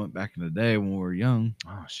since we went back in the day when we were young.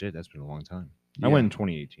 Oh shit, that's been a long time. Yeah. I went in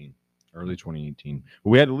 2018, early 2018. But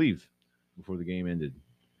we had to leave before the game ended.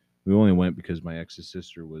 We only went because my ex's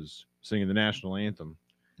sister was singing the national anthem,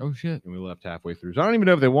 Oh shit! and we left halfway through. So I don't even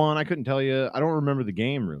know if they won. I couldn't tell you. I don't remember the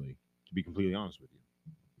game really, to be completely honest with you.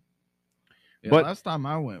 Yeah, But- last time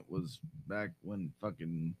I went was back when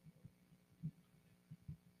fucking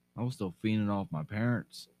I was still fiending off my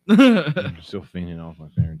parents. I'm still feeding off my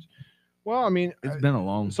parents. Well, I mean, It's been a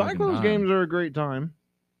long fucking Cyclones time. games are a great time.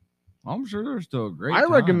 I'm sure they're still a great. I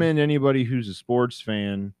time. recommend anybody who's a sports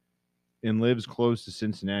fan and lives close to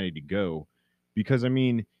Cincinnati to go, because I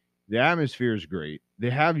mean the atmosphere is great. They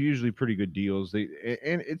have usually pretty good deals. And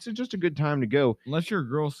it's just a good time to go. Unless you're a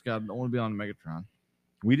Girl Scout, don't want to be on the Megatron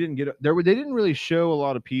We didn't get there. They didn't really show a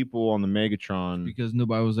lot of people on the Megatron. because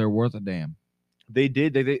nobody was there worth a damn. They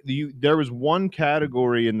did. There was one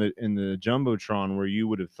category in the Jumbotron where you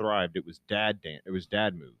would have thrived. It was dad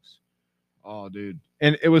moves. Oh, dude.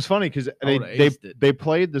 And it was funny because I would've aced it. they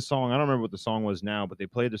played the song. I don't remember what the song was now, but they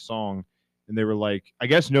played the song, and they were like, I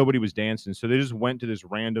guess nobody was dancing, so they just went to this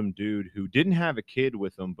random dude who didn't have a kid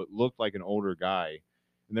with him, but looked like an older guy,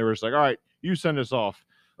 and they were just like, all right, you send us off,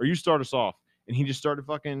 or you start us off, and he just started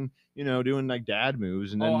fucking, doing like dad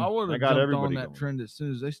moves, and then I would I have got jumped everybody on that going. trend as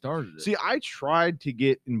soon as they started it. See, I tried to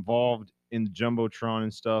get involved in the Jumbotron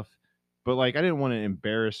and stuff, but like I didn't want to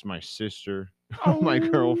embarrass my sister. My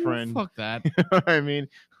girlfriend. Fuck that. You know what I mean?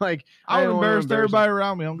 Like I don't would wanna embarrass everybody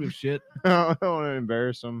around me. I don't give a shit. I don't want to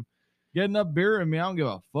embarrass them. Getting up beer in me, I don't give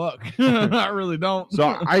a fuck. I really don't.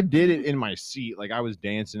 So I did it in my seat. Like I was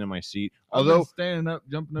dancing in my seat. I've been Although standing up,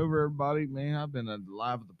 jumping over everybody, man, I've been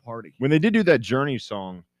alive at the party. when they did do that Journey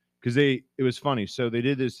song, because it was funny. So they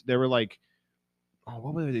did this. They were like, oh,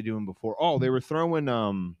 what were they doing before? Oh, they were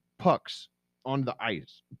throwing pucks onto the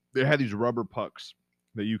ice. They had these rubber pucks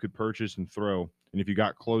that you could purchase and throw. And if you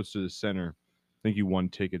got close to the center, I think you won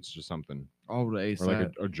tickets or something. Oh, the ace Or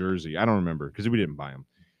like a jersey. I don't remember because we didn't buy them.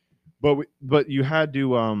 But you had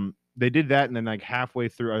to they did that, and then like halfway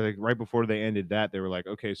through, I think right before they ended that, they were like,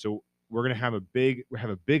 okay, so we're gonna have a big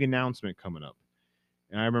announcement coming up.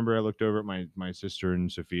 And I remember I looked over at my sister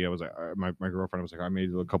and Sophia. I was like, my girlfriend. I was like, I made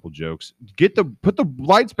a couple jokes. Put the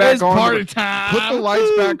lights back it's on. party time. Put the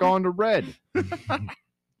lights back on to red.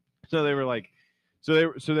 So they were like, so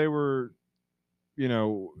they were, it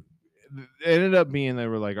ended up being, they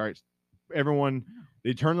were like, all right, everyone,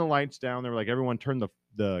 they turned the lights down. They were like, everyone turn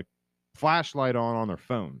the flashlight on their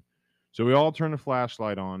phone. So we all turned the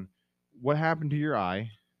flashlight on. what happened to your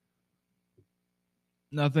eye?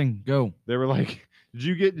 Nothing. Go. They were like, did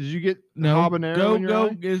you get No. habanero Go. in your Go.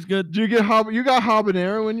 eye? It's good. Did you get you got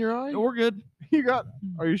habanero in your eye? We're good. You got?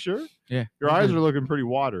 Are you sure? Yeah. Your we're eyes good. are looking pretty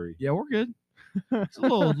watery. Yeah, we're good. It's a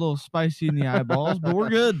little spicy in the eyeballs, but we're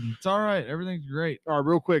good. It's all right. Everything's great. All right,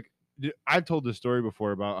 real quick. I told this story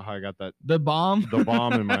before about how I got The bomb. the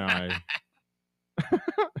bomb in my eye.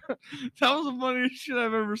 That was the funniest shit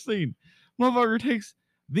I've ever seen. Motherfucker takes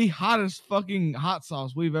the hottest fucking hot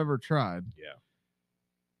sauce we've ever tried. Yeah.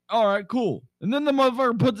 All right, cool. And then the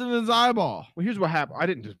motherfucker puts it in his eyeball. Well, here's what happened. I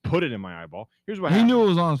didn't just put it in my eyeball. Here's what He happened. knew it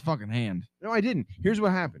was on his fucking hand. No, I didn't. Here's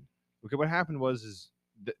what happened. Okay, what happened was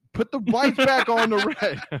put the lights back on the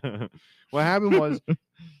red. What happened was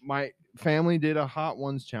my family did a Hot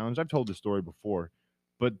Ones challenge. I've told this story before,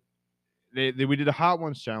 but we did a Hot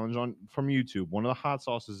Ones challenge from YouTube. One of the hot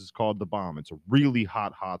sauces is called the Bomb. It's a really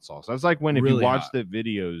hot sauce. That's like when if Really you watch hot. the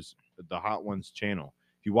videos, the Hot Ones channel.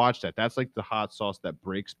 If you watch that, that's like the hot sauce that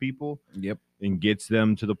breaks people Yep. and gets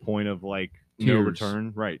them to the point of like no Tears.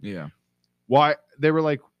 return. Right. Yeah. Why they were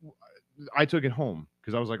like, I took it home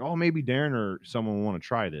because I was like, oh, maybe Darren or someone will want to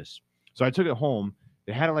try this. So I took it home.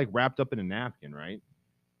 They had it like wrapped up in a napkin, right?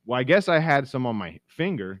 Well, I guess I had some on my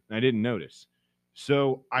finger and I didn't notice.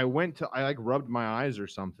 So I like rubbed my eyes or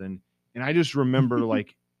something, and I just remember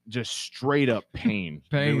like just straight up pain.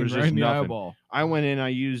 Pain There was right just in the nothing. eyeball. I went in, I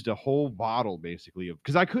used a whole bottle basically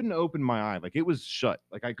because I couldn't open my eye. Like it was shut.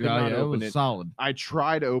 Like I could not it open was it. solid. I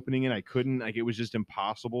tried opening it. I couldn't. Like it was just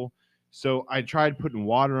impossible. So I tried putting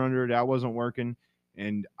water under it. That wasn't working.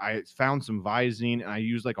 And I found some Visine and I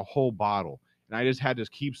used like a whole bottle. And I just had to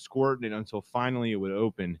keep squirting it until finally it would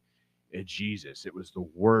open. Jesus, it was the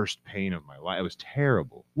worst pain of my life. It was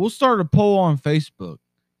terrible. We'll start a poll on Facebook.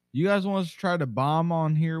 You guys want us to try to bomb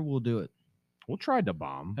on here? We'll do it. We'll try the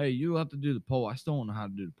bomb. Hey, you have to do the poll. I still don't know how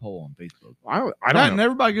to do the poll on Facebook. I That don't and know.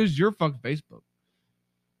 everybody goes to your fucking Facebook.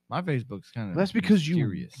 My Facebook's kind of That's because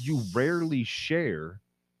mysterious. you rarely share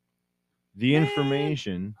the Man.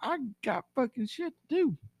 information. I got fucking shit to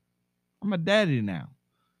do. I'm a daddy now.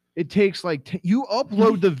 It takes like you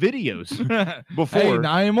upload the videos before. Hey,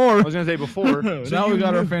 not anymore. I was gonna say before. Now so we you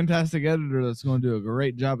got our knew- fantastic editor that's going to do a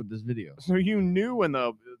great job at this video. So you knew when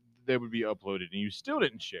they would be uploaded, and you still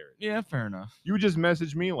didn't share it. Yeah, fair enough. You would just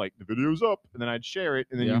message me like the video's up, and then I'd share it,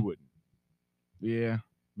 and then Yeah. you wouldn't. Yeah.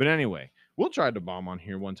 But anyway, we'll try the bomb on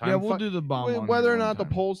here one time. Yeah, we'll do the bomb. on Whether here or one not the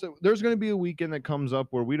time. polls, there's going to be a weekend that comes up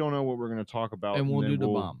where we don't know what we're going to talk about, And we'll then do the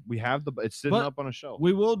bomb. We have it's sitting But up on a shelf.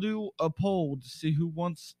 We will do a poll to see who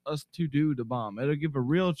wants us to do the bomb. It'll give a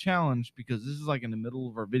real challenge because this is like in the middle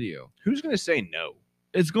of our video. Who's going to say no?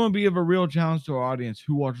 It's going to be of a real challenge to our audience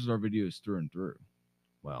who watches our videos through and through.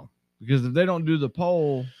 Well, Because if they don't do the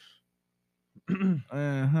poll,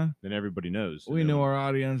 then everybody knows. we know our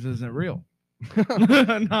audience isn't real. Our No,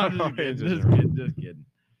 I'm just audience kidding. isn't real. Just kidding.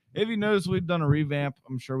 If you notice, we've done a revamp.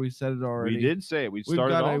 I'm sure we said it already. We did say it. We We've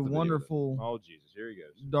started got off a the video with it. wonderful Oh Jesus! Here he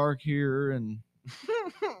goes. dark here, and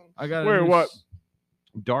I got Where what?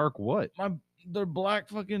 Dark what? the black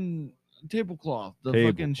fucking tablecloth, the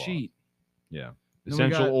Tablecloth. fucking sheet. Yeah. Then we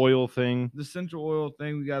Essential got oil thing. the central oil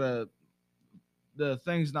thing. We got the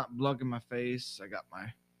thing's not blocking my face. I got my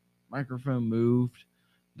microphone moved.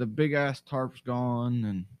 The big ass tarp's gone.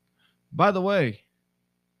 And by the way,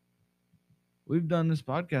 we've done this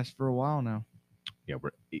podcast for a while now.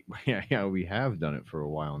 Yeah, we have done it for a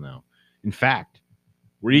while now. In fact,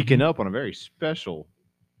 we're eking up on a very special,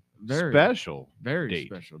 Very very date.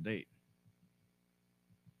 special date.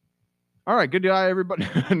 All right, good day, everybody.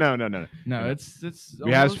 No. No, Yeah. it's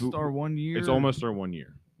We have- almost our 1 year. It's almost our 1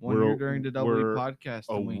 year. one we're- year during the double we're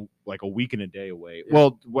podcast. Like a week and a day away. Yeah.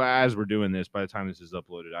 Well, as we're doing this, by the time this is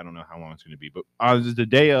uploaded, I don't know how long it's going to be, but the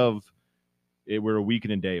day of it, we're a week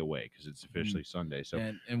and a day away because it's officially Sunday. So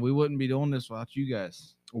and we wouldn't be doing this without you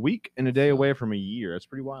guys. a week and a day So- away from a year. That's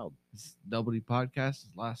pretty wild. This double D podcast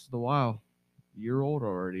has lasted a while. Year old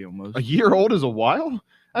already almost. A year old is a while?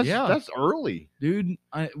 Yeah. That's early. Dude,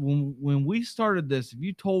 when we started this, if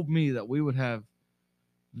you told me that we would have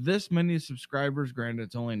this many subscribers, granted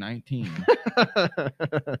it's only 19,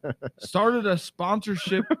 started a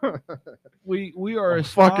sponsorship. We are a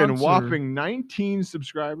fucking sponsor. whopping 19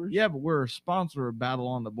 subscribers. Yeah, but we're a sponsor of Battle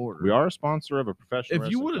on the Border. We are a sponsor of a professional.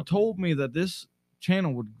 If you wrestling would have company. told me that this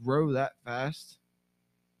channel would grow that fast,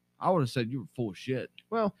 I would have said you were full of shit.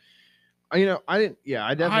 well, I didn't. Yeah,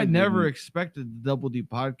 I definitely. I never didn't- expected the Double D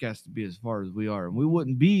podcast to be as far as we are, and we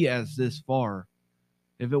wouldn't be as this far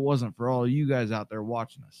if it wasn't for all you guys out there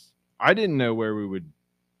watching us. I didn't know where we would.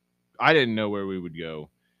 I didn't know where we would go.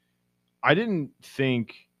 I didn't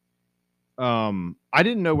think. I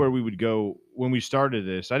didn't know where we would go when we started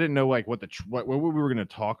this. I didn't know like what we were going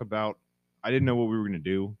to talk about. I didn't know what we were going to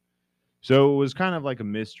do. So it was kind of like a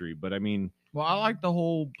mystery, but I mean, Well, I like the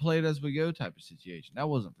whole play it as we go type of situation. That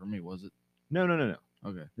wasn't for me, was it? no.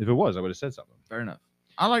 Okay, If it was, I would have said something. fair enough.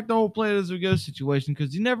 I like the whole play it as we go situation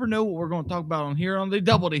because you never know what we're going to talk about on here on the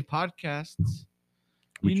Double D podcasts.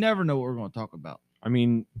 You never know what we're going to talk about. I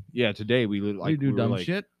mean, yeah, today we We do were dumb like,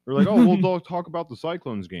 shit. We're like, oh, we'll talk about the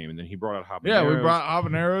Cyclones game, and then he brought out habaneros. Yeah, we brought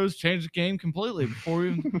habaneros, changed the game completely before we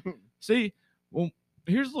even see. Well,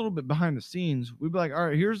 here's a little bit behind the scenes. We'd be like, all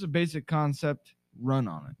right, here's a basic concept, run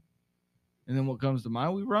on it, and then what comes to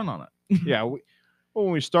mind, we run on it. Yeah,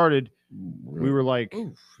 when we started, we were like,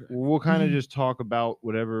 Oof. we'll kind of just talk about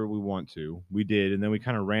whatever we want to. We did, and then we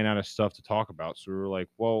kind of ran out of stuff to talk about. So we were like,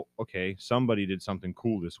 well, okay, somebody did something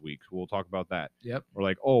cool this week. So we'll talk about that. Yep. We're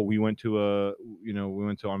like, oh, we went to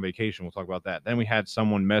on vacation. We'll talk about that. Then we had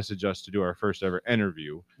someone message us to do our first ever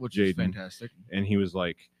interview, Which is Jaden. fantastic. And he was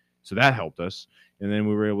like, so that helped us. And then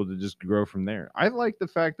we were able to just grow from there. I like the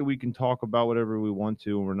fact that we can talk about whatever we want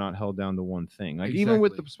to and we're not held down to one thing. Like even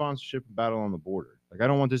with the Exactly. sponsorship of Battle on the Border. Like I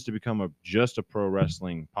don't want this to become just a pro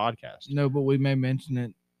wrestling podcast. No, but we may mention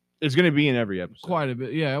it It's going to be in every episode. quite a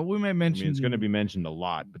bit. Yeah, we may I mention mean, it's going to be mentioned a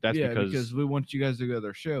lot, but that's because we want you guys to go to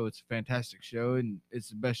their show. It's a fantastic show and it's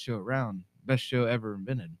the best show around, best show ever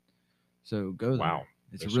invented. So go there. wow.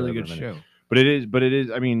 It's Best a really show good ever show. invented. But it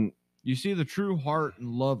is. I mean, You see the true heart and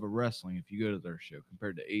love of wrestling if you go to their show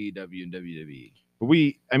compared to AEW and WWE. but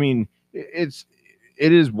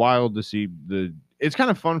it is wild to see it's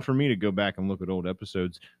kind of fun for me to go back and look at old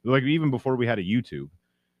episodes. Like even before we had a YouTube,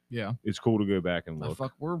 Yeah. it's cool to go back and Oh, look.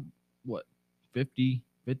 fuck, we're what 50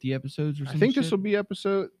 episodes or I something? think this will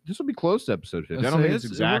be close to episode 50. I don't think it's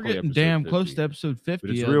exactly we're getting episode damn 50. close to episode 50.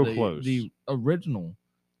 it's of real the, close. The original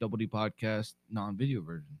Double D podcast non-video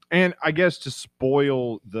version. And I guess to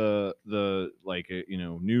spoil the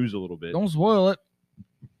news a little bit, Don't spoil it.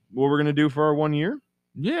 what we're gonna do for our 1 year?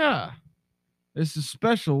 Yeah. It's a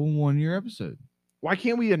special 1 year episode. Why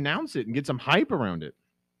can't we announce it and get some hype around it?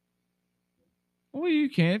 Well, you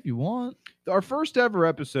can if you want. Our first ever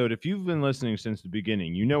episode, if you've been listening since the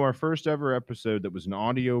beginning, you know our first ever episode that was an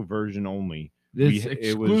audio version only. It's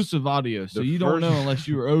it was exclusive audio, so the you don't know first- unless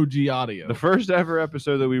you were OG audio. The first ever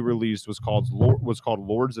episode that we released was called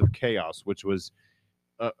Lords of Chaos, which was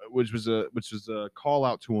a call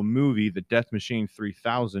out to a movie that Death Machine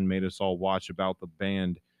 3000 made us all watch about a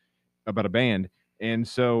band, and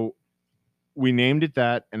so we named it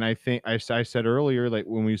that. And I think I said earlier, like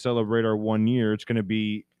when we celebrate our 1 year, it's going to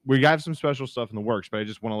be we got some special stuff in the works, but I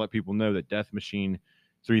just want to let people know that Death Machine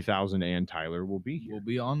 3000 and Tyler will be here. We'll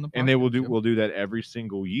be on the podcast. And they will do we'll do that every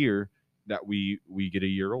single year that we get a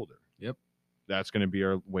year older. Yep. That's going to be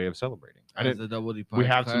our way of celebrating. as the Double D podcast we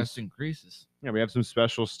have some- increases. Yeah, we have some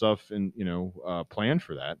special stuff and planned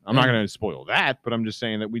for that. I'm not going to spoil that, but I'm just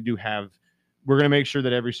saying that we're going to make sure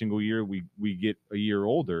that every single year we get a year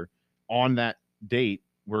older. On that date,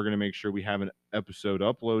 we're going to make sure we have an episode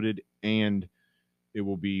uploaded and it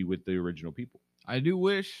will be with the original people. I do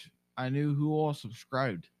wish I knew who all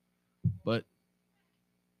subscribed, but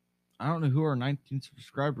I don't know who our 19th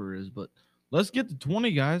subscriber is. But let's get to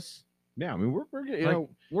 20, guys. Yeah, I mean we're Like,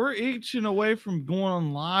 we're inching away from going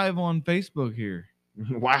on live on Facebook here.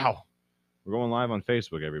 wow. We're going live on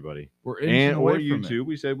Facebook, everybody. We're inching And or away from it. YouTube.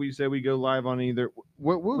 We said we go live on either.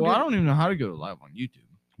 We'll I don't even know how to go live on YouTube.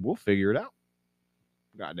 we'll figure it out.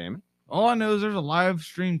 God damn it. All I know is there's a live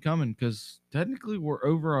stream coming because technically we're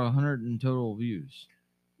over 100 in total views.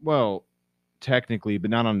 Well, technically, but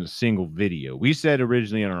not on a single video. We said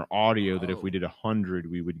originally on our audio that if Oh. we did 100,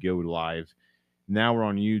 we would go live. Now we're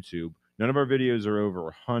on YouTube. None of our videos are over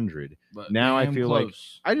 100. But Now I damn feel like-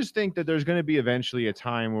 close. I just think that there's going to be eventually a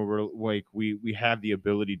time where we're like we have the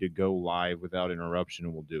ability to go live without interruption,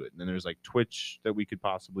 and we'll do it. And then there's like Twitch that we could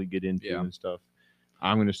possibly get into Yeah. and stuff.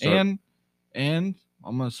 I'm going to start. And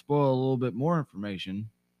I'm gonna spoil a little bit more information.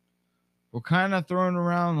 We're kind of throwing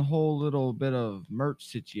around the whole little bit of merch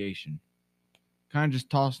situation. Kind of just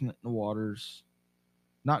tossing it in the waters.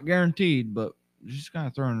 Not guaranteed, but just kind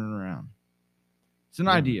of throwing it around. It's an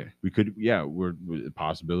Yeah. idea. We could, we're a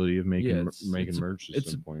possibility of making Yeah, making it's a- merch at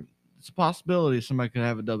it's some point. It's a possibility somebody could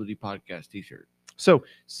have a WD podcast t-shirt. So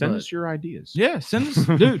send but- us your ideas. Yeah, send us,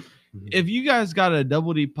 dude. If you guys got a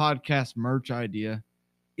Double D podcast merch idea,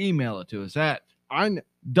 email it to us at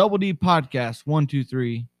Double D podcast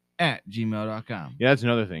 123@gmail.com. Yeah, that's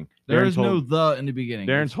another thing. There Darren is no the in the beginning.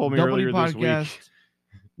 Darren It's told me Double D earlier this week. podcast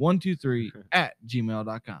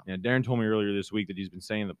 123@gmail.com. Yeah, Darren told me earlier this week that he's been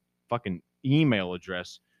saying the fucking email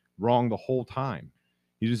address wrong the whole time.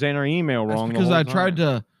 He's been saying our email That's wrong because the whole I tried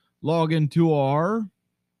time. to log into our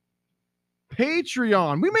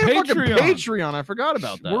Patreon. We made a fucking Patreon. Patreon. I forgot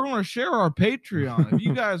about that. We're going to share our Patreon. If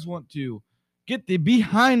you guys want to get the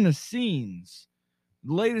behind the scenes,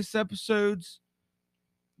 the latest episodes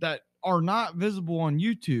that are not visible on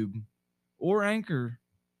YouTube or Anchor,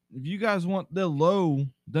 if you guys want the low,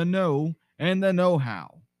 the know, and the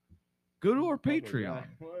know-how, go to our Patreon.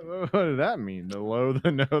 What does that mean? The low,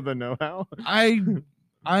 the know, the know-how? I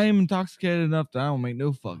am intoxicated enough that I don't make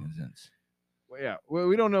no fucking sense. Well, yeah. Well,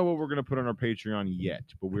 we don't know what we're gonna put on our Patreon yet,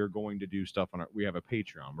 but we're going to do stuff on our. We have a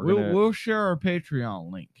Patreon. We'll share our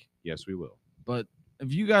Patreon link. Yes, we will. But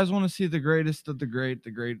if you guys want to see the greatest of the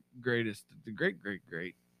greatest of the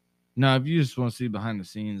great. Now, if you just want to see behind the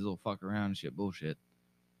scenes, little fuck around and shit bullshit.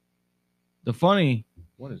 The funny,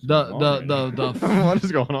 What is the what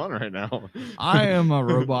is going on right now? I am a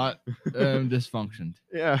robot, dysfunctioned.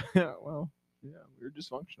 Yeah. Well, yeah, we're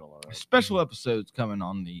dysfunctional. All right. Special episodes coming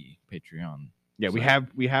on the Patreon. Yeah, we So-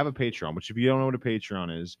 have a Patreon, which if you don't know what a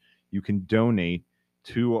Patreon is, you can donate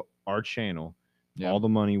to our channel. Yeah. All the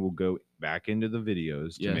money will go back into the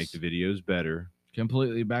videos to make Yes. the videos better.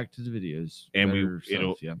 Completely back to the videos. And better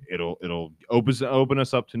stuff, yeah. it'll open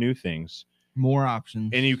us up to new things. More options.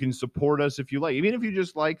 And you can support us if you like. Even if you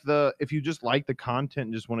just like the content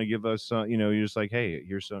and just want to give us you're just like, hey,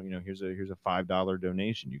 here's a $5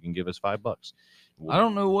 donation. You can give us $5. I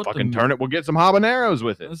don't know what Fucking the turn it. We'll get some habaneros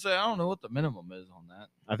with it. Let's say I don't know what the minimum is on that.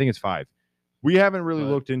 I think it's 5. We haven't really But-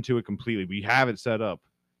 looked into it completely. We have it set up,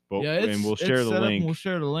 but Yeah, and we'll share it's the set up and link. We'll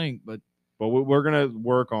share the link, but We're gonna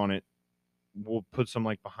work on it. We'll put some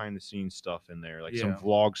like behind the scenes stuff in there, like some Yeah.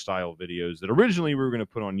 vlog style videos that originally we were gonna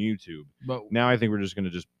put on YouTube. Now I think we're just gonna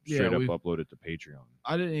just Yeah, straight up we've- upload it to Patreon.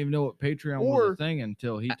 I didn't even know what Patreon Or- was a thing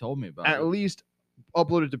until he told me about At it. least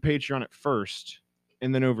upload it to Patreon at first,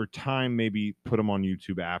 and then over time maybe put them on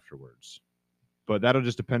YouTube afterwards. But that'll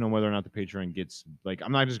just depend on whether or not the Patreon gets like.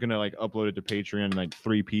 I'm not just gonna like upload it to Patreon and like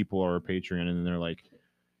 3 people are a Patreon, and then they're like,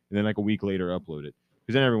 and then like a week later upload it,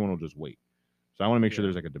 because then everyone will just wait. So I want to make sure Yeah.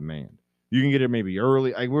 there's like a demand. You can get it maybe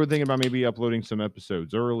early. Like, we're thinking about maybe uploading some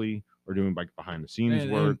episodes early or doing like behind the scenes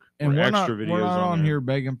work and or we're extra not, videos. we're not on there. here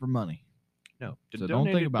begging for money. No, So don't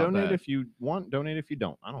think about donate that. if you want. Donate if you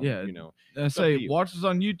don't. I don't. Yeah. You know. I up to say you. watch us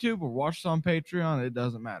on YouTube or watch us on Patreon. It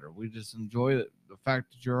doesn't matter. We just enjoy the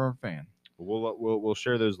fact that you're our fan. But we'll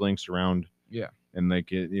share those links around. Yeah. And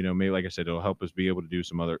like it, maybe like I said, it'll help us be able to do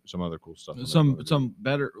some other cool stuff. on that Some other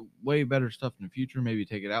better, way better stuff in the future. Maybe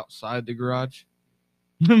take it outside the garage.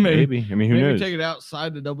 video. Maybe. I mean, who maybe knows? take it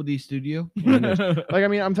outside the Double D studio. Who knows? Like, I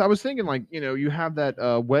mean, I was thinking, like, you have that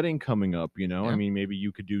wedding coming up. I Yeah. mean, maybe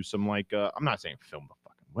you could do some like I'm not saying film the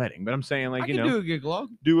fucking wedding, but I'm saying like I can do a gig log.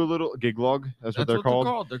 do a little gig log. That's what they're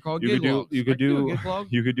called. They're called You gig could do- logs. you could I can do a do- gig log.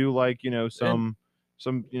 You could do like some just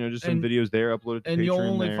some and- videos there, upload it to And Patreon you'll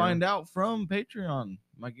only there. find out from Patreon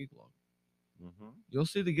my gig log. Mhm. You'll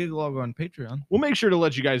see the gig log on Patreon. We'll make sure to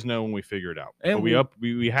let you guys know when we figure it out. And But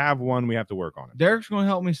we have one. We have to work on it. Derek's going to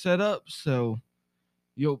help me set up, so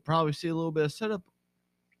you'll probably see a little bit of setup.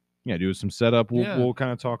 Yeah, do some setup. We'll Yeah. we'll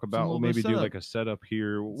kind of talk about. We'll little bit of maybe do setup. like a setup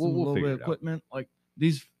here. Some We'll little figure bit it of out. equipment, like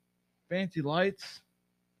these fancy lights.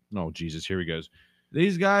 Oh Jesus, here he goes.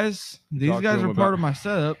 These guys Talk to are him part about- of my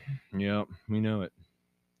setup. Yep, we know it.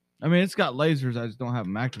 I mean, it's got lasers. I just don't have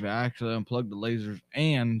them activated. I actually unplugged the lasers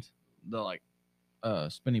and the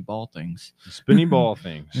spinny ball things. The spinny ball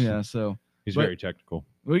things. Yeah, so He's but- very technical.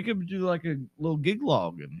 we could do like a little gig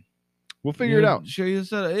log and We'll figure it out. Show you the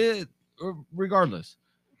setup. Regardless,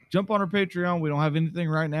 jump on our Patreon. We don't have anything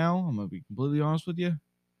right now. I'm gonna be completely honest with you,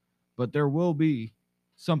 but there will be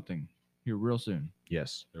something here real soon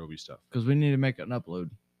Yes, there will be stuff. because we need to make an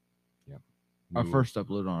upload. Our We will- first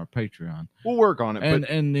upload on our Patreon, We'll work on it.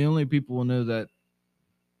 and the only people will know that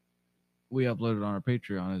we uploaded on our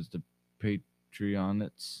Patreon is the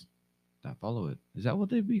Patreonets that follow it. Is that what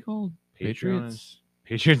they'd be called? but Patriots?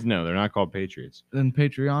 Patriots? No, they're not called Patriots. Then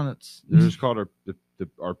Patreonets. They're just called our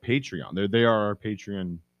Patreon. They are our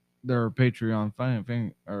Patreon. Their Patreon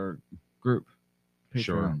fan or group. Patreon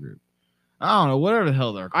Sure. group. I don't know, whatever the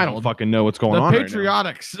hell they're called. I don't fucking know what's going the on. right now.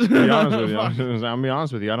 Patriotics. To be honest with you, Fuck. I'll be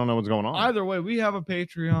honest with you. I don't know what's going on. Either way, we have a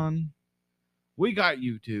Patreon. We got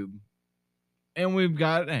YouTube. And we've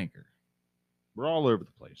got Anchor. We're all over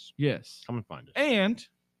the place. Yes. Come and find us. And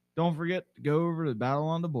don't forget to go over to Battle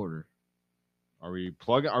on the Border. Are we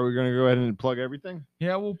going to go ahead and plug everything?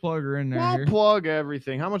 Yeah, we'll plug her in there. We'll here. plug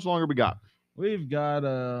everything. How much longer we got? We've got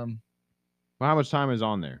Well, how much time is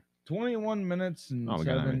on there? 21 minutes and Oh, we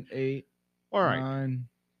got 7, 8, All right. 9,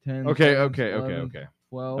 10, Okay. 11,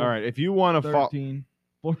 12, All right. If you want to follow. 13,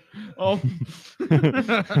 14. Oh.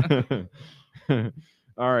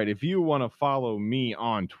 All right. If you want to follow me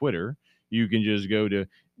on Twitter, you can just go to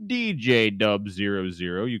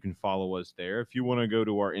DJDub00. You can follow us there. If you want to go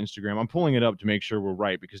to our Instagram, I'm pulling it up to make sure we're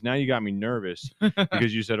right because now you got me nervous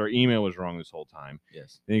because you said our email was wrong this whole time.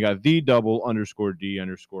 Yes. Then you got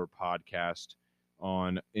the_D_podcast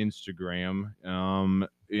on Instagram. And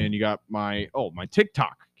you got my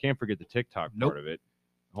TikTok. Can't forget the TikTok Nope. part of it.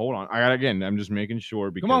 Hold on. I'm just making sure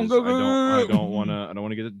because Come on, go, I go. don't want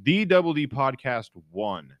to get it. The Podcast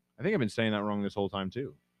 1. I think I've been saying that wrong this whole time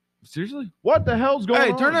too. Seriously? What the hell's going on?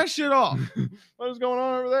 Hey, turn that shit off. What is going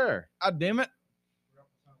on over there? God damn it.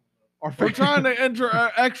 Our We're fans, trying to enter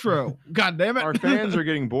extra. God damn it. our fans are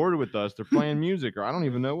getting bored with us. They're playing music, or I don't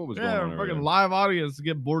even know what was going on. over fucking there. live audience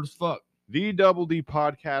get bored as fuck. The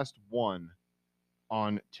Podcast 1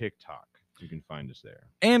 on TikTok. You can find us there.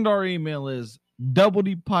 And our email is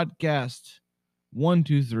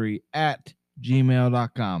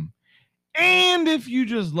doubledpodcast123@gmail.com. And if you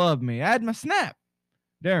just love me, add my snap.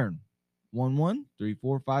 Darren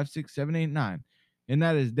 1134567889. And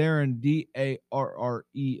that is Darren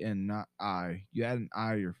DARREN, not I. You add an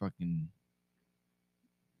I, you're fucking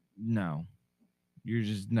no. You're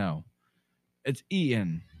just no. It's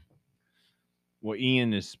Ian. Well,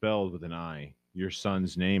 Ian is spelled with an I. Your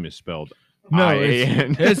son's name is spelled No,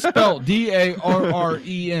 I-A-N. it's spelled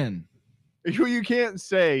DARREN. You can't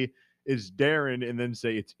say it's Darren and then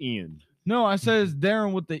say it's Ian. No, I said it's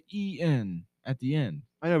Darren with the EN at the end.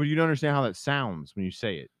 I know, but you don't understand how that sounds when you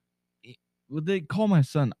say it. Well, they call my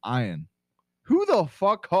son Ian. Who the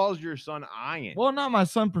fuck calls your son Ian? Well, not my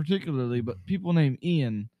son particularly, but people named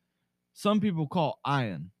Ian. Some people call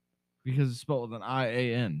Ian because it's spelled with an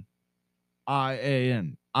IAN.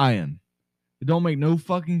 IAN. Ian. It don't make no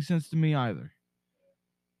fucking sense to me either.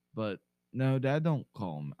 But no, Dad don't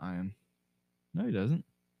call him Ian. No, he doesn't.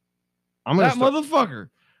 I'm gonna That motherfucker.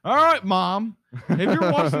 All right, Mom. If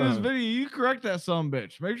you're watching this video, you correct that son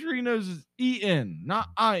bitch. Make sure he knows it's EN, not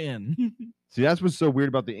IN. See, that's what's so weird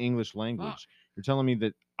about the English language. Fuck. You're telling me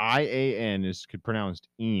that IAN is pronounced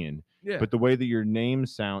Ian, Yeah. but the way that your name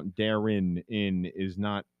sound Darren in is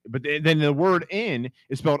not. But then the word in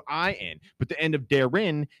is spelled IN, but the end of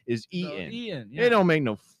Darren is So, EN. Ian. It don't make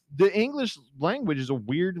no. The English language is a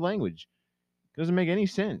weird language. Doesn't make any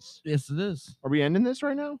sense. Yes, it is. Are we ending this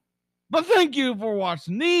right now? But thank you for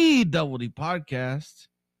watching the Double D podcast.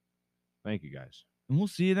 Thank you, guys. And we'll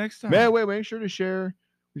see you next time. Man, wait, make sure to share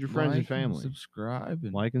with your friends and Like family. subscribe.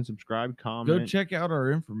 And Like and subscribe, comment. go check out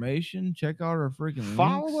our information. Check out our freaking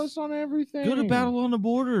Follow links. us on everything. Go to Battle on the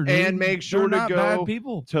Border. Dude. And make sure They're to not go bad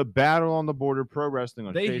people. to Battle on the Border Pro Wrestling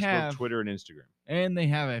on They Facebook, have- Twitter, and Instagram. And they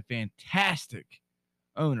have a fantastic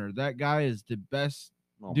owner. That guy is the best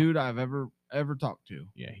Oh, dude I've ever talked to.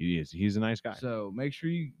 yeah, he is. He's a nice guy. So make sure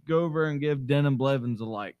you go over and give Denham Blevins a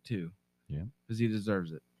like too. Yeah. Because he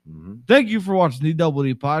deserves it. Mhm. Thank you for watching the Double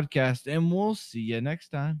D podcast, and we'll see you next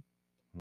time.